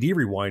a DVD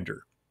rewinder.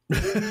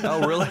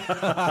 Oh, really?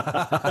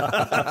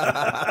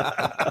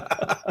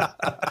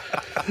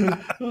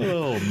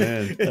 Oh,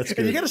 man. That's good.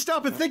 And you got to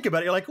stop and think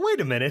about it. You're like, wait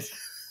a minute.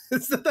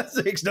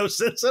 That makes no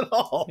sense at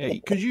all. Yeah,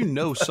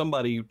 because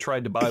somebody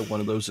tried to buy one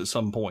of those at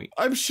some point.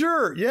 I'm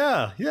sure.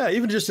 Yeah,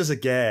 even just as a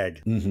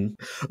gag.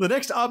 The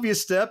next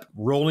obvious step,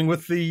 rolling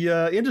with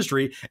the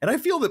industry, and I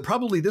feel that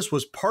probably this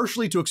was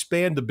partially to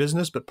expand the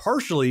business, but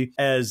partially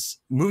as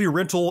movie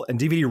rental and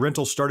DVD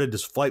rental started to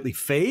slightly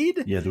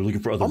fade. Yeah, they're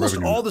looking for other Almost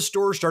revenue. all the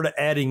stores started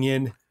adding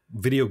in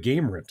video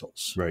game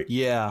rentals. Right.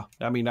 Yeah.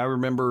 I mean, I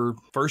remember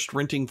first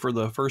renting for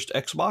the first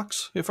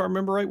Xbox, if I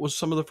remember right, was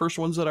some of the first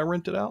ones that I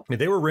rented out. I mean,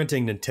 they were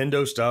renting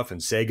Nintendo stuff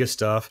and Sega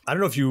stuff. I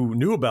don't know if you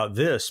knew about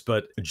this,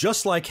 but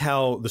just like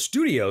how the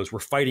studios were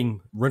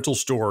fighting rental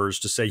stores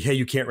to say, hey,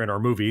 you can't rent our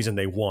movies, and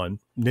they won,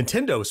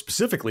 Nintendo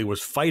specifically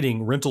was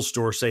fighting rental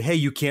stores say, hey,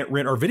 you can't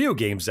rent our video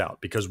games out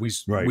because we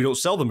don't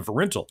sell them for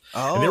rental.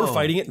 Oh. And they were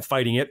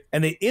fighting it,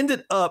 and they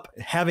ended up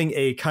having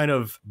a kind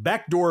of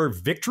backdoor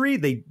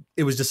victory.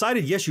 It was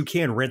decided, yes, you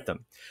can rent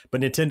them.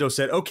 But Nintendo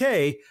said,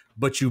 okay,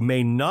 but you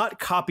may not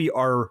copy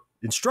our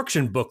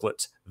instruction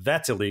booklets.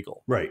 That's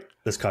illegal. Right.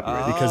 That's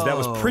copyrighted. Because that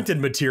was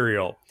printed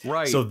material.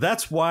 Right. So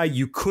that's why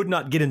you could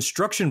not get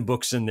instruction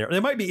books in there.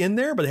 They might be in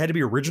there, but they had to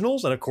be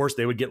originals. And of course,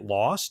 they would get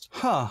lost.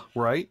 Huh.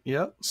 Right.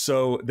 Yep.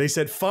 So they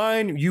said,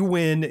 fine, you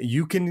win.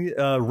 You can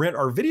rent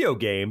our video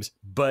games,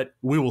 but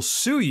we will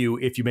sue you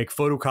if you make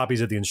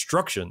photocopies of the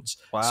instructions.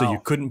 Wow. So you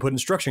couldn't put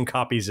instruction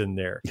copies in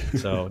there.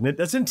 So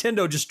that's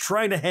Nintendo just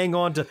trying to hang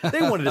on to.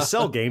 They wanted to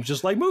sell games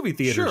just like movie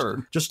theaters.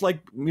 Sure. Just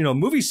like,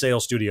 movie sale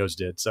studios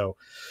did. So.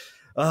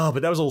 But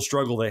that was a little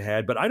struggle they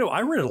had. But I know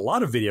I rented a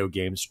lot of video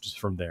games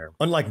from there.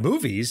 Unlike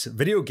movies,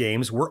 video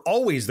games were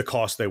always the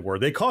cost they were.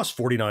 They cost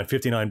 $49,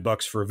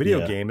 $59 for a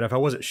video game. And if I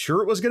wasn't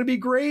sure it was going to be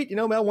great,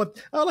 man,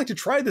 I'd like to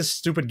try this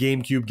stupid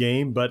GameCube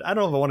game, but I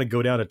don't know if I want to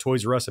go down to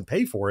Toys R Us and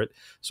pay for it.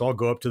 So I'll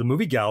go up to the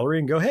movie gallery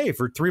and go, hey,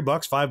 for $3,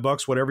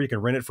 $5, whatever, you can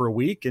rent it for a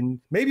week, and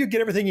maybe you get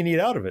everything you need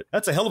out of it.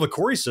 That's a hell of a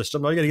Corey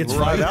system. All you got to get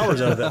 5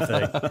 hours out of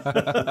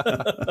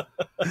that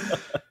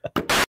thing.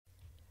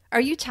 Are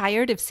you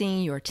tired of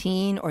seeing your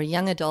teen or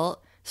young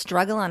adult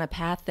struggle on a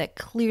path that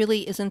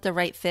clearly isn't the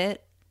right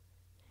fit?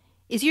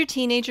 Is your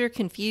teenager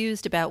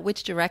confused about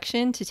which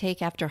direction to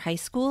take after high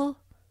school?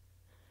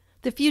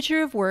 The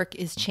future of work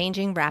is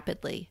changing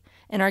rapidly,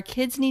 and our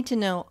kids need to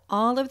know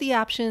all of the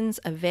options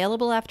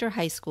available after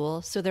high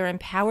school so they're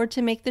empowered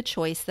to make the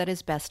choice that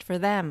is best for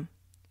them.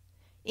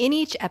 In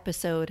each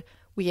episode,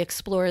 we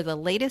explore the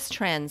latest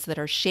trends that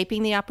are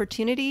shaping the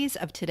opportunities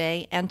of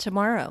today and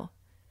tomorrow.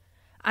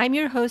 I'm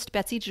your host,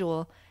 Betsy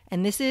Jewell,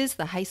 and this is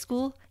the High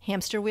School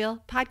Hamster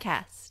Wheel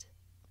Podcast.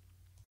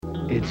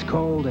 It's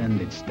cold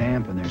and it's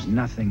damp and there's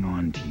nothing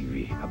on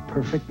TV. A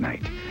perfect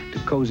night to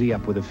cozy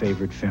up with a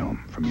favorite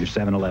film from your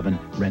 7-Eleven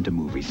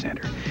Rent-A-Movie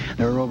Center.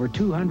 There are over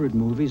 200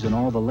 movies and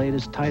all the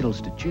latest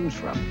titles to choose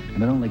from,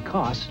 and it only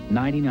costs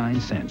 99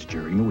 cents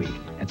during the week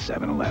at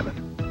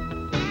 7-Eleven.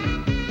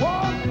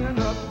 Walking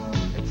up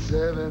at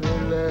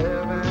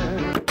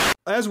 7-Eleven.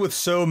 As with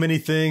so many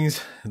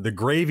things, the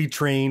gravy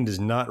train does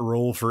not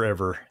roll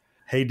forever.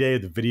 Heyday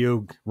of the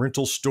video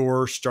rental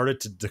store started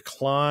to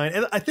decline.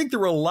 And I think there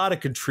were a lot of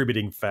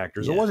contributing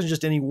factors. Yeah. It wasn't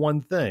just any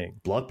one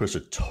thing.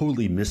 Blockbuster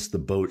totally missed the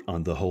boat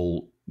on the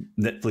whole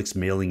Netflix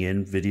mailing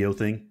in video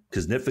thing,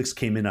 because Netflix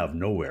came in out of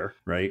nowhere,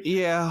 right?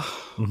 Yeah.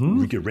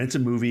 You could rent a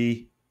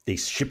movie. They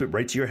ship it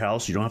right to your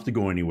house. You don't have to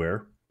go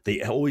anywhere.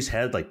 They always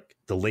had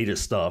the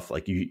latest stuff.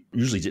 You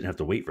usually didn't have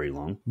to wait very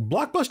long.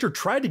 Blockbuster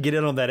tried to get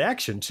in on that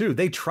action too.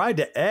 They tried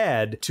to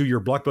add to your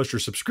Blockbuster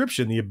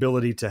subscription the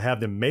ability to have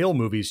them mail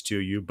movies to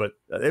you, but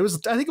I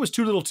think it was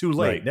too little too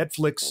late. Right.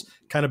 Netflix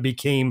kind of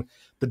became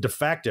the de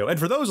facto. And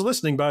for those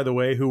listening, by the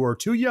way, who are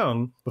too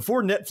young,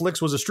 before Netflix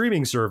was a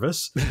streaming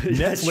service,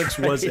 Netflix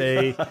was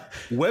a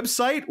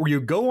website where you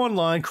go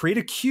online, create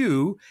a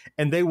queue,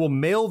 and they will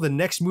mail the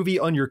next movie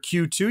on your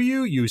queue to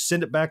you. You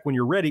send it back when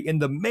you're ready in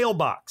the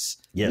mailbox.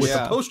 Yes. With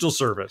the postal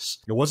service.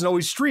 It wasn't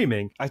always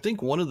streaming. I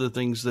think one of the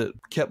things that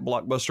kept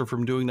Blockbuster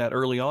from doing that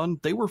early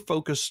on, they were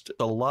focused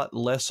a lot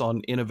less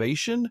on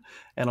innovation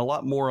and a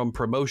lot more on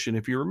promotion.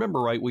 If you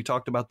remember right, we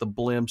talked about the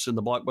blimps and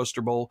the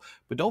Blockbuster Bowl,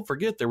 but don't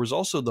forget there was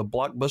also the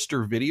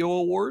Blockbuster Video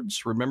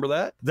Awards. Remember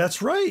that?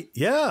 That's right.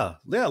 Yeah.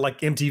 Yeah. Like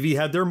MTV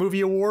had their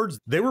movie awards.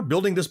 They were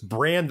building this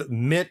brand that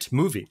meant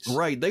movies.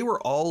 Right. They were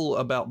all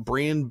about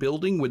brand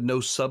building with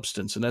no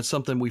substance. And that's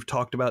something we've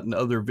talked about in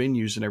other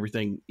venues and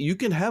everything. You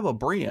can have a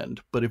brand,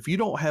 but if you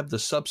don't have the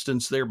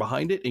substance there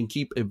behind it and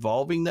keep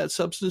evolving that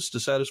substance to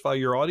satisfy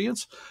your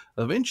audience,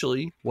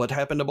 eventually what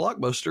happened to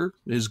Blockbuster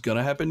is going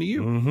to happen to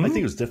you. I think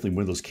it was definitely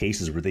one of those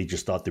cases where they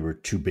just thought they were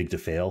too big to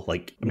fail.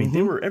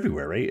 They were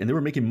everywhere, right? And they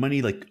were making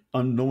money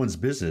on no one's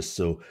business.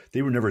 So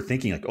they were never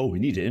thinking we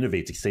need to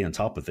innovate to stay on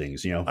top of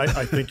things,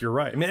 I think you're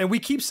right. And we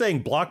keep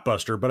saying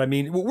Blockbuster, but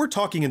we're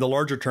talking in the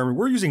larger term.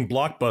 We're using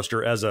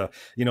Blockbuster as a,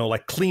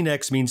 like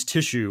Kleenex means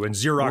tissue and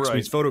Xerox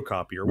means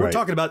photocopier. We're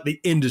talking about the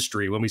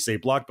industry when we say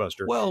Blockbuster.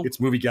 Well, it's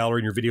movie gallery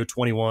and your video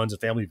 21s and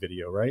family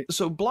video, right?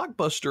 So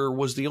Blockbuster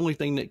was the only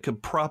thing that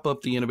could prop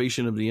up the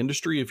innovation of the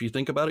industry, if you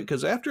think about it,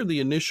 because after the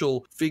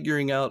initial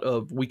figuring out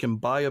of we can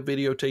buy a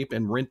videotape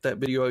and rent that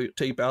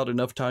videotape out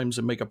enough times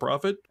and make a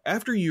profit,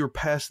 after you're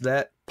past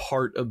that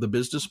part of the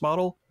business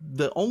model,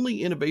 the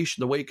only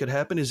innovation, the way it could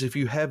happen is if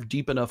you have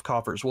deep enough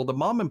coffers. Well, the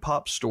mom and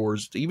pop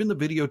stores, even the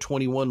Video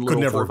 21 could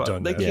never have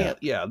done they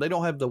that. Can't, they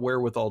don't have the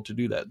wherewithal to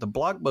do that. The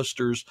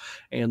Blockbusters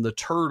and the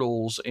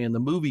Turtles and the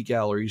movie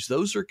galleries,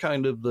 those are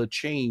kind of the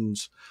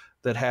chains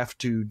that have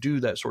to do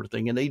that sort of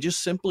thing. And they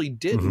just simply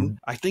didn't.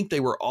 I think they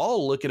were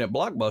all looking at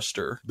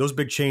Blockbuster. Those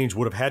big chains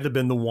would have had to have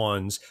been the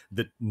ones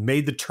that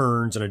made the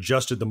turns and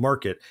adjusted the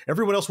market.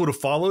 Everyone else would have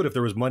followed if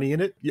there was money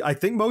in it. I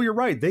think, Mo, you're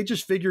right. They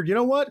just figured, you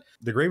know what?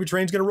 The gravy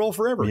train's going to roll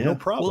forever. No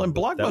problem. Well, and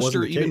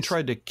Blockbuster even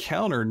tried to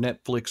counter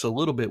Netflix a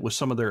little bit with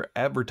some of their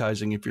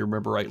advertising, if you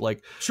remember right.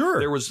 Like,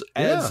 there was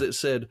ads that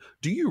said,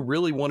 do you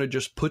really want to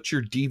just put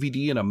your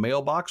DVD in a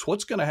mailbox?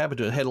 What's going to happen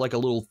to it? It had like a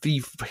little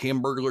thief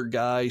hamburger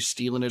guy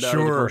stealing it out of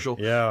the commercial.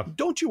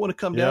 Don't you want to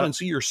come down and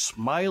see your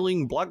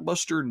smiling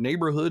Blockbuster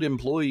neighborhood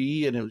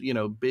employee and, you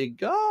know,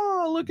 big,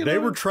 look at They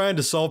were trying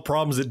to solve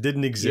problems that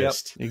didn't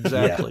exist. Yep,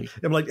 exactly.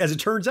 And like, as it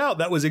turns out,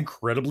 that was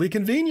incredibly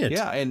convenient.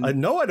 Yeah. And I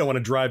know I don't want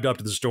to drive up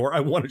to the store. I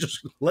want to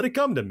just let it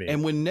come to me.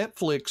 And when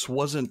Netflix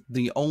wasn't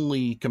the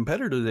only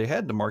competitor they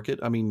had to market,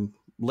 I mean,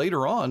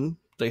 later on,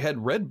 they had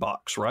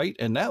Redbox, right?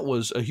 And that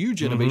was a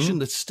huge innovation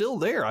that's still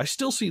there. I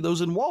still see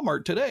those in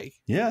Walmart today.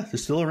 Yeah, they're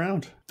still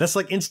around. That's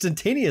like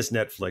instantaneous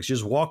Netflix. You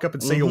just walk up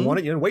and say you want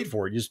it, you don't wait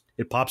for it.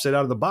 It pops it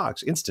out of the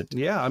box, instant.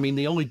 Yeah, I mean,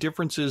 the only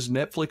difference is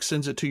Netflix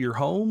sends it to your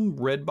home.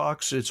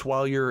 Redbox, it's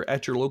while you're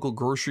at your local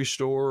grocery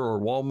store or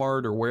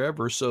Walmart or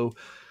wherever. So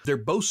they're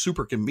both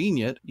super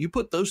convenient. You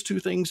put those two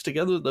things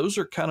together, those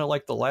are kind of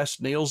like the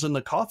last nails in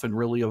the coffin,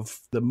 really, of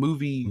the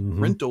movie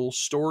rental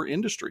store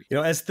industry. You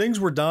know, as things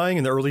were dying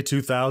in the early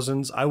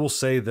 2000s, I will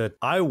say that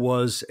I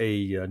was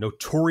a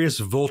notorious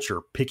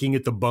vulture picking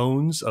at the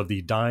bones of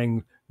the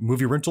dying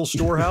movie rental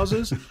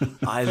storehouses.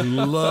 I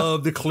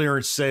love the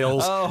clearance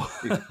sales.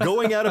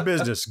 Going out of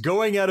business.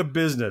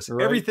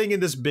 Right. Everything in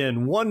this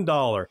bin,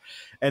 $1.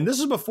 And this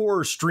is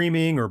before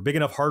streaming or big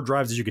enough hard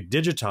drives that you could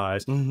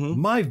digitize.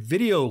 My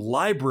video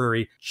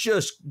library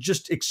just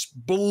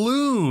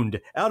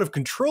ballooned out of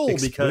control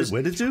because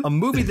a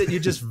movie that you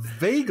just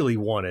vaguely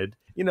wanted,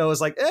 you know,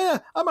 it's like, I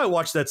might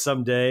watch that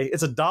someday.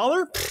 It's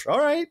 $1. All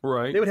right.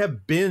 Right. They would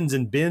have bins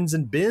and bins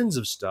and bins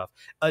of stuff.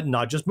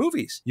 Not just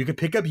movies. You could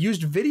pick up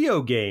used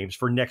video games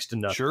for next to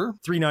nothing. Sure.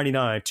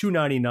 $3.99,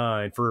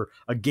 $2.99 for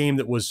a game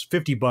that was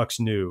 $50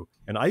 new.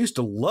 And I used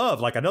to love,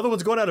 like, another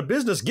one's going out of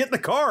business. Get in the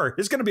car.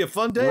 It's going to be a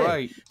fun day.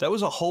 Right. That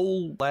was a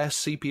whole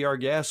last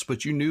CPR gas,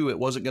 but you knew it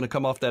wasn't going to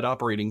come off that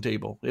operating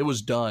table. It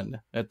was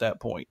done at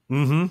that point.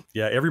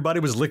 Yeah,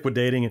 everybody was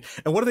liquidating.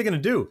 And what are they going to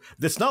do?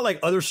 It's not like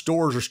other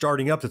stores are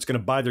starting up that's going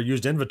to buy their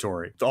used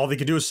inventory. All they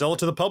can do is sell it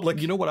to the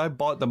public. You know what I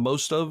bought the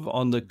most of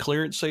on the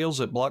clearance sales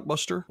at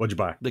Blockbuster? What'd you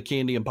buy? The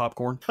candy and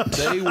popcorn.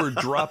 They were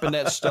dropping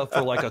that stuff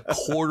for like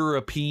 $0.25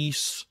 a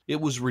piece. It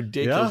was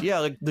ridiculous. Yeah,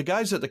 like the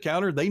guys at the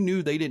counter, they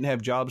knew they didn't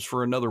have jobs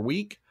for another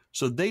week,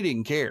 so they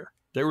didn't care.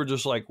 They were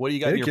just like, what do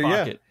you got in your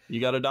pocket?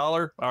 You got $1?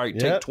 All right,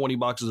 take 20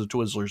 boxes of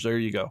Twizzlers. There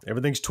you go.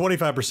 Everything's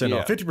 25%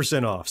 off,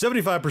 50% off,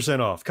 75%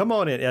 off. Come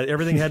on in.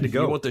 Everything had to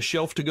go. You want the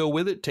shelf to go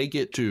with it? Take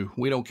it too.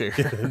 We don't care.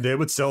 They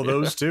would sell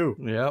those too.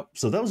 Yeah.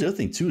 So that was the other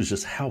thing too, is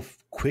just how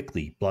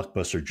quickly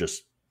Blockbuster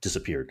just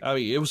disappeared. I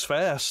mean, it was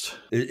fast.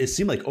 It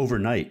seemed like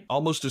overnight.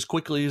 Almost as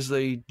quickly as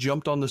they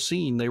jumped on the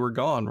scene, they were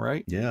gone,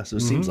 right? Yeah, so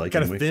it seems like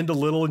kind of thinned a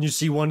little, and you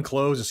see one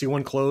close and see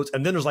one close,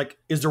 and then there's like,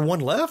 is there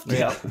one left?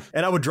 Yeah.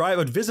 And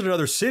I'd visit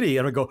another city,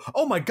 and I'd go,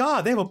 oh my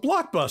God, they have a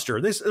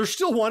Blockbuster. There's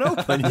still one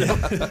open.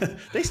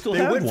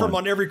 They went from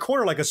on every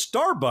corner like a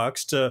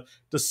Starbucks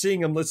to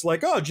seeing them. It's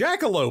like, oh,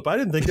 Jackalope. I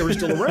didn't think they were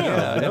still around.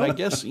 Yeah, and I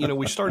guess,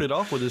 we started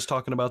off with this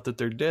talking about that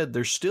they're dead.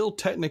 There's still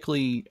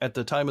technically, at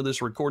the time of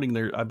this recording,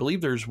 I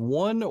believe there's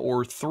 1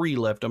 or 3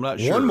 left. I'm not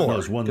sure. One more. No,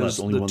 there's one left.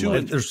 Only one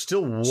left. There's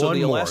still one so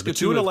the more. Alaska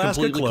two in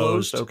Alaska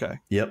closed. Okay.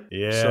 Yep.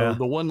 Yeah. So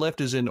the one left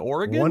is in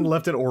Oregon? One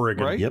left in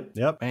Oregon. Right?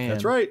 Yep. Man,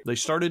 that's right. They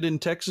started in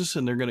Texas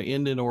and they're going to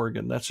end in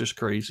Oregon. That's just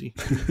crazy.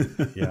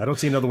 Yeah, I don't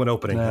see another one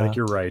opening. I think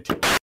you're right.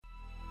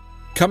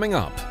 Coming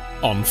up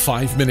on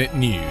 5 Minute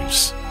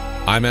News,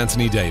 I'm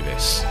Anthony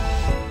Davis.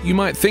 You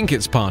might think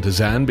it's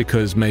partisan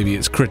because maybe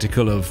it's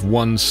critical of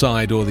one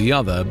side or the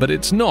other, but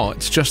it's not.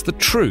 It's just the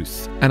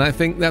truth. And I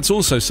think that's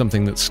also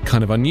something that's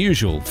kind of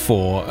unusual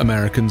for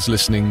Americans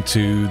listening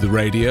to the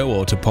radio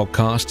or to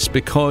podcasts,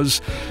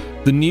 because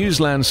the news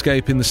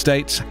landscape in the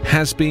States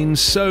has been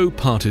so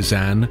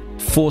partisan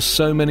for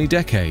so many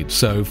decades.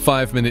 So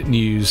 5 Minute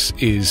News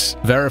is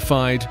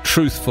verified,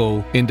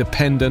 truthful,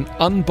 independent,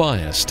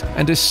 unbiased,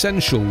 and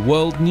essential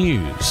world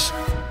news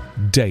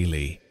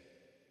daily.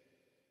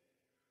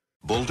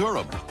 Bull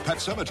Durham, Pet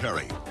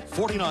Cemetery,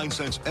 49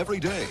 cents every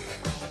day,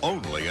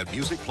 only at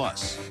Music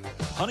Plus.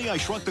 Honey, I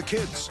Shrunk the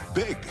Kids,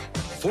 big,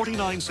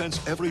 49 cents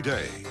every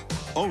day,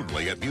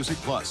 only at Music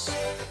Plus.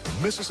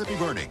 Mississippi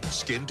Burning,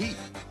 Skin Deep,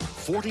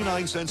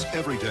 49 cents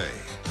every day,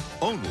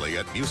 only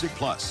at Music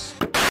Plus.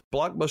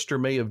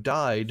 Blockbuster may have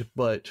died,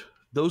 but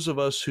those of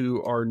us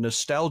who are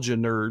nostalgia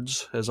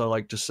nerds, as I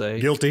like to say,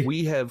 guilty,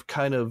 we have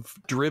kind of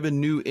driven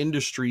new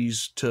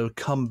industries to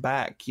come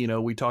back. You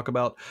know, we talk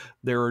about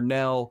there are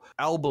now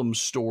album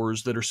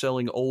stores that are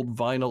selling old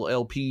vinyl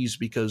LPs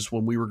because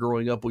when we were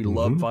growing up, we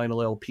loved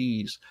vinyl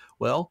LPs.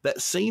 Well, that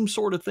same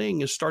sort of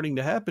thing is starting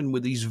to happen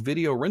with these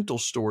video rental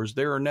stores.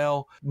 There are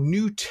now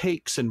new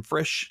takes and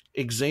fresh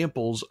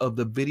examples of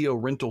the video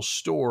rental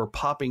store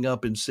popping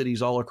up in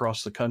cities all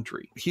across the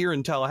country. Here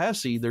in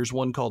Tallahassee, there's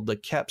one called the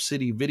Cap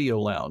City Video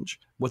Lounge.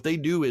 What they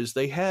do is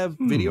they have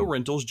video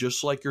rentals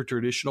just like your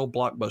traditional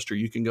Blockbuster.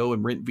 You can go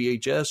and rent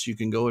VHS, you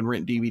can go and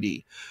rent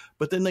DVD.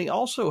 But then they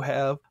also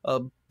have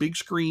a big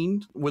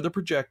screen with a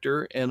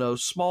projector and a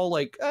small,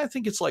 like, I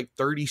think it's like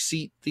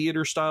 30-seat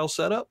theater style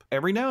setup.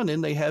 Every now and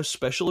then they have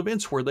special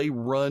events where they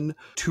run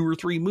 2 or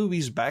 3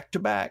 movies back to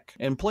back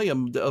and play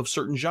them of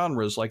certain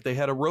genres. Like they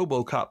had a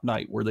RoboCop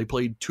night where they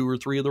played 2 or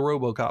 3 of the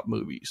RoboCop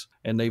movies.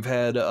 And they've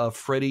had a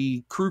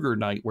Freddy Krueger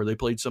night where they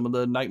played some of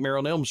the Nightmare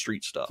on Elm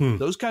Street stuff.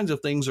 Those kinds of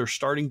things are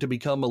starting to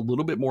become a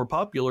little bit more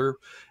popular,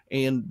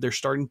 and they're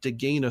starting to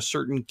gain a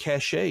certain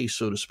cachet,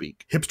 so to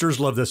speak.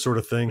 Hipsters love this sort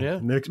of thing. Yeah.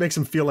 It makes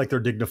them feel like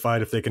they're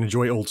dignified if they can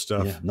enjoy old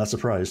stuff. Yeah, not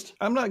surprised.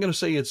 I'm not going to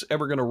say it's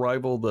ever going to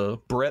rival the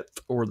breadth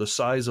or the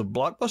size of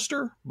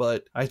Blockbuster,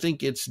 but I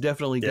think it's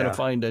definitely going to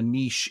find a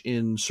niche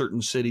in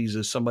certain cities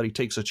as somebody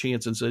takes a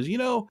chance and says, you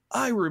know,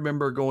 I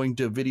remember going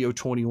to Video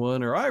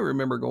 21 or I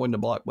remember going to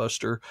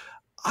Blockbuster.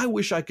 I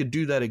wish I could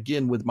do that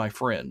again with my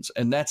friends.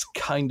 And that's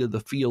kind of the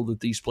feel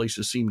that these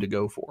places seem to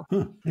go for.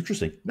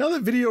 Interesting. Now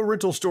that video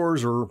rental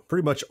stores are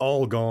pretty much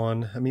all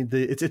gone, I mean,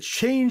 it's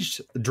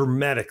changed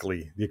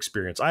dramatically, the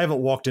experience. I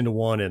haven't walked into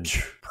one in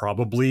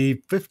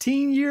probably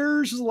 15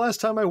 years is the last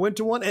time I went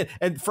to one.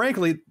 And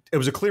frankly, it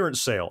was a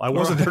clearance sale. I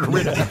wasn't there to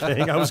rent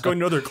anything. I was going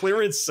to another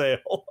clearance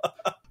sale.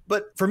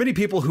 But for many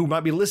people who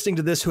might be listening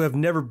to this who have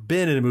never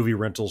been in a movie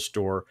rental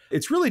store,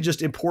 it's really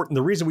just important.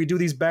 The reason we do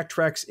these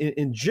backtracks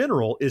in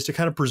general is to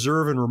kind of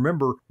preserve and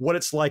remember what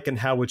it's like and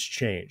how it's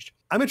changed.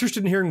 I'm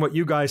interested in hearing what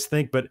you guys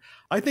think, but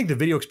I think the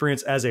video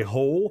experience as a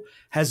whole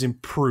has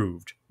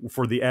improved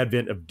for the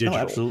advent of digital.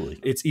 Oh, absolutely.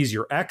 It's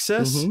easier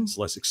access. It's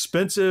less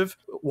expensive.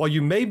 While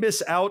you may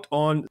miss out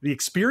on the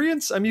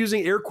experience, I'm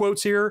using air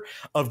quotes here,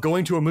 of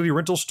going to a movie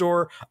rental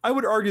store, I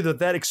would argue that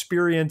that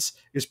experience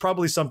is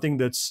probably something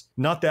that's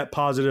not that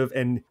positive,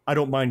 and I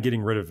don't mind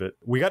getting rid of it.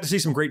 We got to see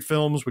some great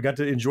films. We got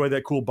to enjoy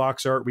that cool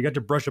box art. We got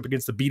to brush up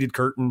against the beaded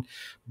curtain.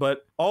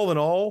 But all in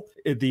all,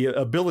 the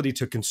ability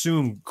to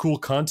consume cool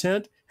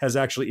content has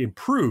actually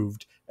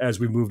improved as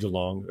we moved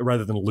along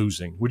rather than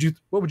losing. What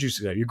would you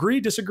say? You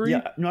agree, disagree?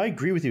 Yeah, no, I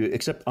agree with you,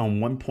 except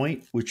on one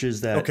point, which is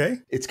that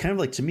it's kind of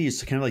like, to me,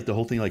 it's kind of like the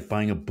whole thing, like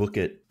buying a book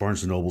at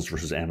Barnes & Nobles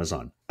versus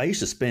Amazon. I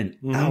used to spend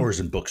hours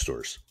in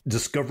bookstores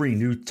discovering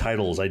new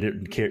titles I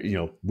didn't care,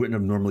 wouldn't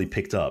have normally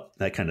picked up,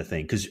 that kind of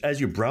thing. Because as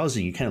you're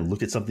browsing, you kind of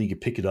look at something, you can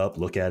pick it up,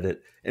 look at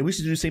it. And we used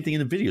to do the same thing in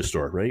the video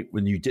store, right?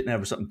 When you didn't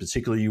have something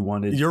particular you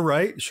wanted. You're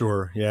right.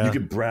 Sure. Yeah. You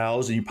could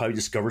browse and you probably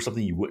discover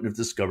something you wouldn't have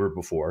discovered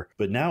before.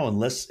 But now,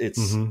 unless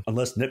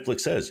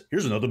Netflix says,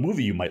 here's another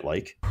movie you might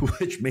like,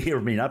 which may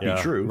or may not be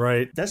true.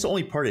 Right. That's the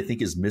only part I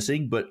think is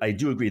missing. But I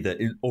do agree that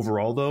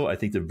overall, though, I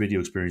think the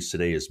video experience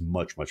today is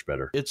much, much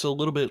better. It's a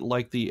little bit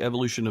like the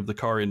evolution of the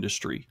car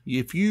industry.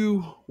 If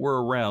you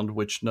were around,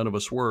 which none of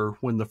us were,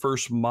 when the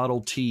first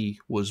Model T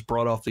was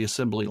brought off the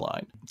assembly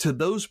line, to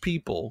those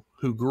people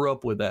who grew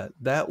up with that,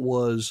 that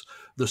was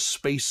the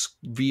space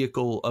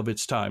vehicle of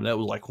its time. That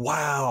was like,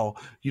 wow,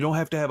 you don't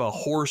have to have a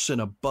horse and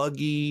a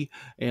buggy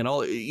and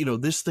all,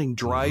 this thing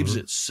drives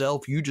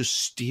itself. You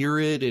just steer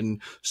it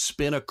and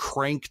spin a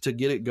crank to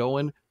get it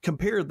going.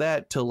 Compare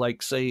that to,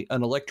 like, say,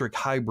 an electric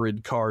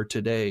hybrid car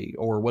today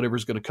or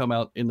whatever's going to come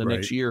out in the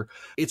next year.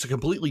 It's a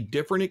completely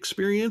different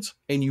experience,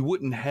 and you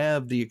wouldn't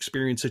have the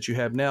experience that you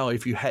have now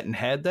if you hadn't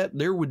had that.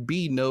 There would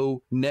be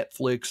no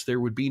Netflix, there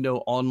would be no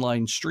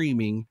online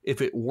streaming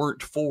if it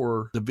weren't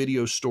for the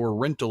video store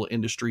rental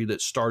industry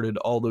that started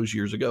all those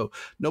years ago.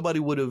 Nobody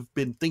would have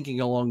been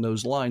thinking along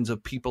those lines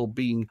of people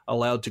being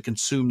allowed to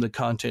consume the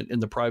content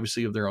in the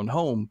privacy of their own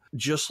home.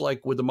 Just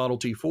like with the Model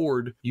T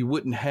Ford, you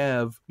wouldn't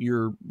have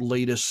your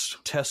latest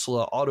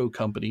Tesla auto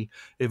company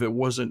if it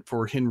wasn't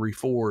for Henry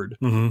Ford.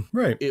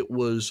 Right. It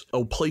was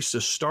a place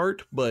to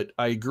start, but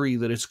I agree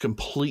that it's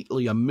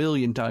completely a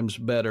million times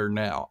better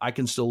now. I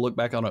can still look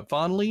back on it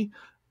fondly.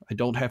 I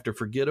don't have to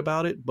forget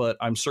about it, but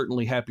I'm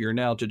certainly happier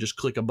now to just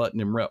click a button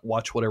and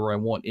watch whatever I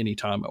want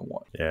anytime I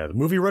want. Yeah, the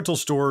movie rental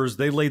stores,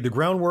 they laid the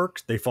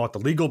groundwork, they fought the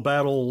legal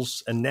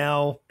battles, and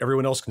now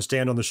everyone else can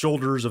stand on the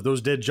shoulders of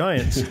those dead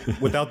giants.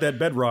 Without that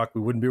bedrock,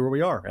 we wouldn't be where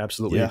we are.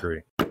 Absolutely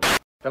agree.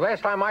 The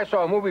last time I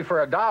saw a movie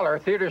for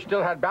 $1, theaters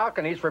still had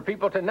balconies for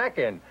people to neck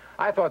in.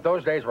 I thought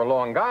those days were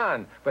long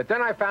gone. But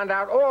then I found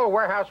out all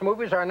warehouse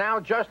movies are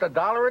now just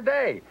 $1 a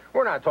day.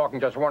 We're not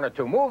talking just 1 or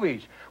 2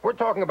 movies. We're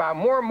talking about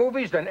more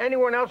movies than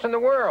anyone else in the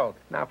world.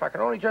 Now, if I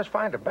could only just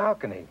find a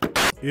balcony.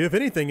 If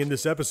anything in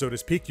this episode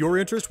has piqued your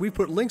interest, we've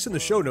put links in the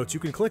show notes you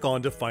can click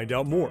on to find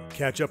out more.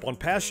 Catch up on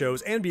past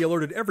shows and be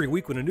alerted every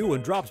week when a new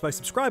one drops by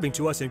subscribing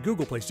to us in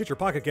Google Play, Stitcher,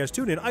 Pocket Cast,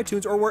 TuneIn,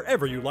 iTunes, or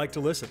wherever you like to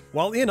listen.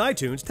 While in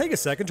iTunes, take a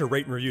second to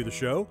rate and review the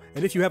show.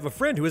 And if you have a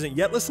friend who isn't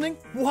yet listening,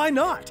 why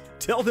not?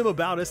 Tell them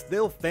about us.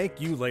 They'll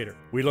thank you later.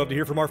 We'd love to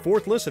hear from our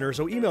fourth listener,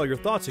 so email your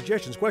thoughts,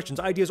 suggestions, questions,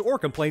 ideas, or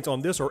complaints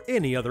on this or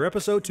any other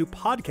episode to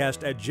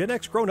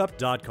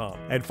podcast@GenXGrownUp.com.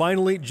 And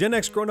finally, Gen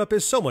X Grown Up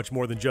is so much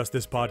more than just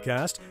this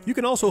podcast. You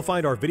can also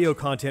find our video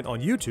content on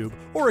YouTube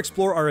or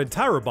explore our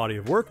entire body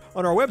of work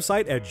on our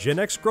website at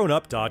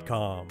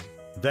GenXGrownUp.com.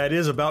 That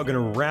is about going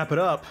to wrap it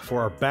up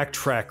for our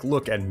backtrack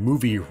look at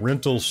movie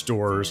rental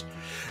stores.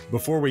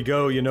 Before we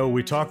go,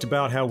 we talked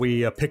about how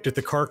we picked at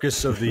the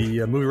carcass of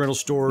the movie rental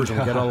stores and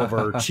we got all of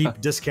our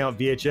cheap discount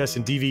VHS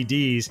and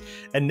DVDs.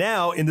 And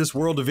now, in this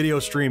world of video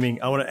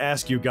streaming, I want to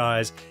ask you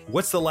guys,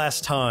 what's the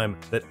last time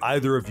that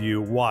either of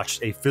you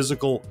watched a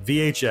physical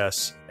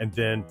VHS? And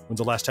then, when's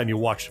the last time you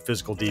watched a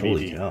physical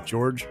DVD?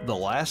 George? The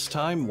last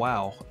time?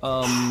 Wow.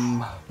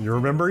 You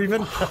remember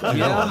even?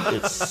 Yeah.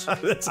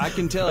 I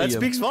can tell you. That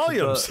speaks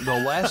volumes.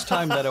 The last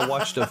time that I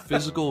watched a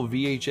physical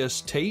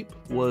VHS tape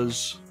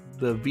was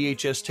the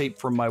VHS tape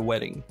from my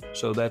wedding.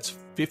 So that's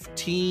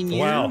 15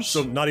 years. Wow,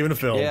 so not even a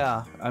film.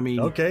 Yeah, I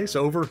mean... Okay,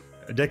 so over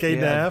a decade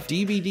and a half.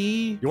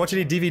 DVD. You watch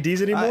any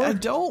DVDs anymore? I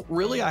don't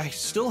really. I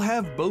still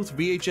have both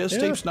VHS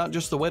tapes, not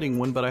just the wedding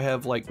one, but I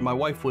have, my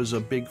wife was a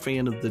big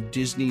fan of the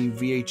Disney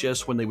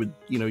VHS when they would,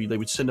 they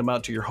would send them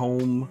out to your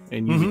home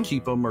and you would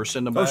keep them or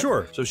send them back. Oh,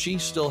 sure. So she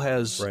still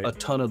has a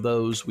ton of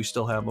those. We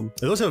still have them.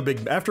 And those have a big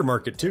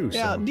aftermarket too.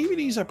 Yeah, so.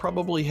 DVDs I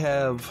probably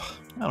have,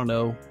 I don't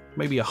know,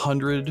 maybe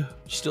 100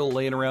 still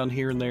laying around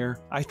here and there.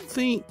 I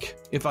think,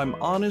 if I'm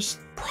honest,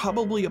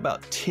 probably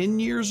about 10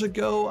 years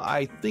ago,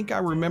 I think I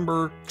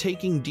remember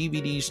taking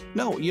DVDs.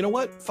 No, you know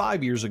what?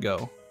 5 years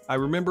ago. I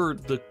remember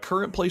the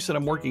current place that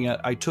I'm working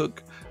at, I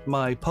took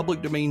my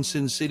Public Domain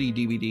Sin City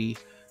DVD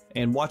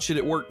and watched it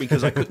at work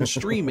because I couldn't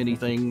stream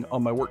anything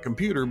on my work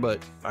computer,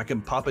 but I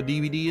can pop a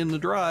DVD in the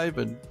drive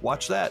and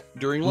watch that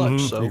during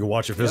lunch. So you can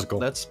watch a physical.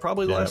 Yep, that's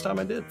probably the last time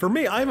I did. For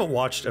me, I haven't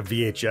watched a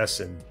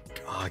VHS in,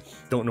 I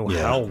don't know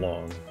how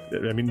long.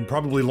 I mean,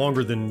 probably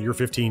longer than your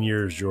 15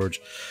 years, George.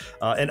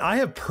 And I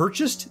have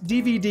purchased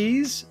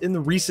DVDs in the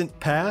recent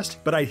past,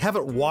 but I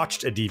haven't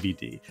watched a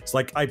DVD. It's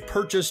like I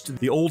purchased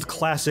the old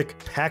classic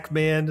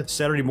Pac-Man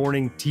Saturday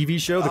morning TV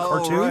show, the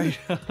cartoon,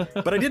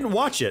 but I didn't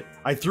watch it.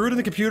 I threw it in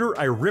the computer,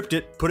 I ripped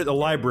it, put it in the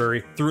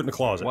library, threw it in the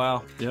closet.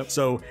 Wow. Yep.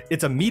 So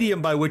it's a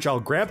medium by which I'll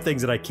grab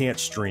things that I can't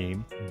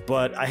stream,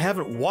 but I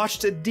haven't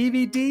watched a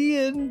DVD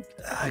in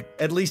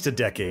at least a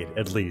decade,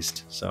 at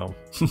least. So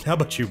how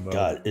about you, Mo?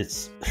 God,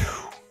 it's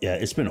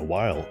been a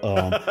while.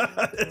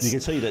 I can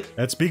tell you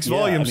that speaks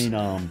volumes. I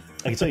mean,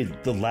 I can tell you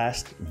the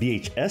last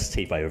VHS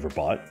tape I ever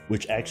bought,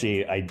 which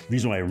actually,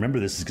 reason why I remember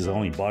this is because I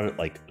only bought it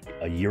like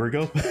a year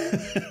ago.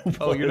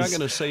 Oh, you're not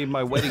going to say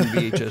my wedding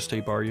VHS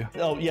tape, are you?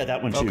 Oh, yeah,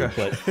 that one too.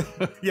 Okay.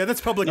 But yeah,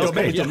 that's public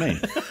domain.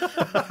 It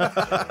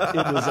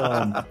was.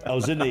 I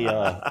was in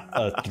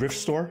a thrift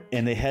store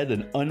and they had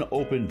an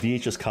unopened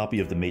VHS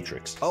copy of The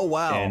Matrix. Oh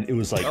wow! And it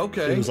was like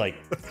it was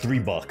like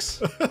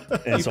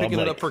 $3. And you picking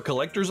it up for a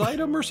collector's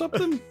item or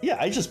something? Yeah,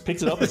 I just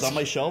picked it up. It's on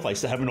my shelf. I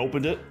still haven't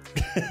opened it.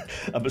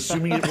 I'm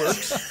assuming it works.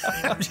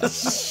 I'm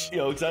just,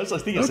 because I was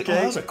thinking, oh,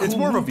 that's a cool it's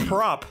more movie. Of a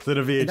prop than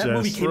a VHS. And that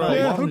movie came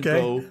out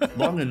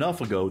long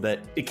enough ago that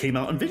it came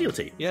out on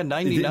videotape. Yeah,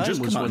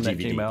 99 was when that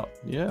came out.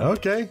 Yeah.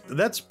 Okay,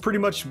 that's pretty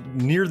much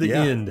near the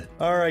end.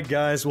 All right,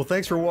 guys. Well,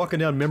 thanks for walking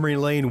down memory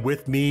lane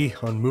with me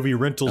on movie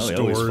rental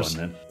stores.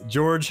 Fun, man.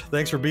 George,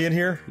 thanks for being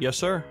here. Yes,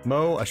 sir.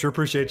 Mo, I sure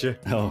appreciate you.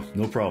 Oh,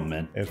 no problem,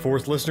 man. And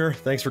fourth listener,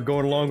 thanks for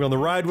going along on the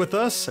ride with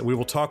us. We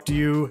will talk to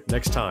you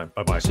next time.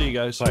 Bye-bye. See you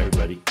guys. Bye,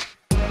 everybody.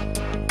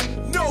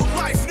 No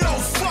life, no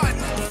fun.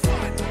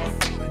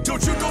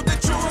 Don't you know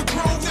that you're a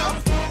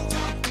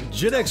grown-up?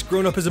 Gen X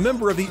Grown Up is a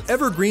member of the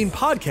Evergreen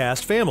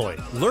Podcast family.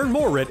 Learn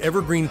more at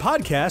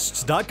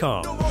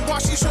evergreenpodcasts.com.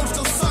 Watching shows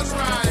till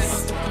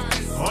sunrise.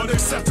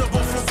 Unacceptable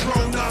for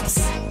grown-ups.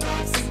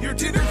 Your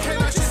dinner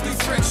cannot just be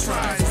french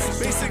fries.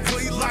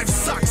 Basically, life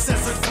sucks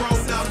as a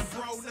grown-up.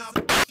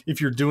 If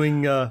you're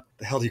doing, the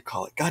hell do you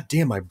call it? God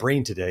damn, my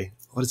brain today.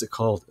 What is it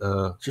called?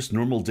 Just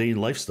normal day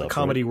in life stuff.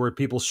 Comedy where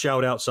people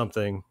shout out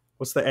something.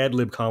 What's the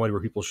ad-lib comedy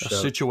where people shout? A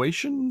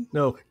situation?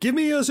 No. Give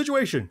me a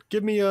situation.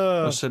 Give me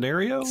a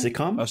scenario?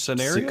 Sitcom? A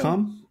scenario?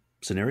 Sitcom?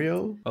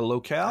 Scenario? A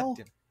locale?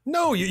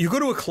 No, you go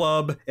to a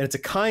club and it's a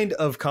kind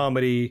of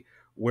comedy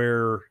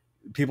where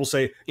people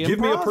say, improv? Give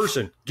me a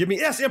person. Give me,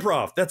 yes,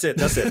 improv. That's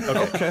it.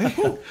 Okay.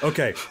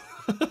 Okay.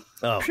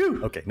 Oh,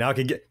 okay. Now I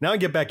can get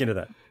back into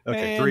that.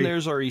 Okay. And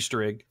there's our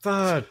Easter egg.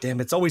 Ah, damn,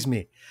 it's always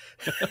me.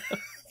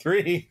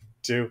 3,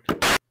 2.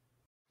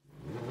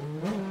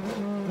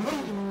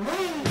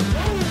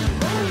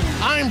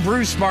 I'm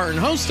Bruce Martin,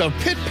 host of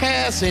Pit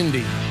Pass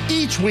Indy.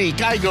 Each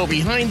week, I go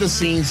behind the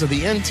scenes of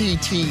the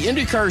NTT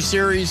IndyCar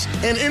Series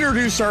and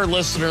introduce our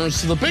listeners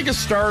to the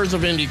biggest stars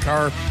of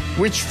IndyCar,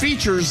 which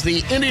features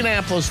the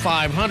Indianapolis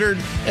 500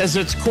 as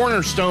its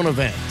cornerstone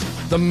event.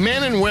 The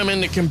men and women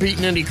that compete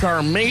in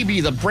IndyCar may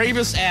be the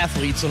bravest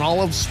athletes in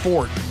all of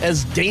sport,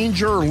 as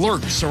danger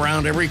lurks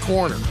around every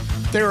corner.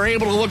 They are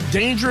able to look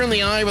danger in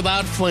the eye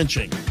without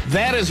flinching.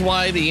 That is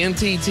why the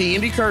NTT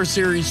IndyCar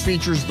Series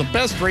features the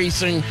best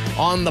racing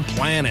on the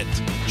planet.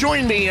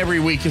 Join me every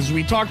week as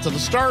we talk to the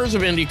stars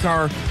of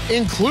IndyCar,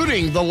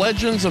 including the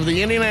legends of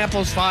the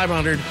Indianapolis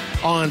 500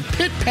 on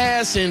Pit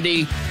Pass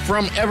Indy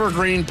from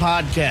Evergreen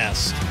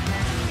Podcast.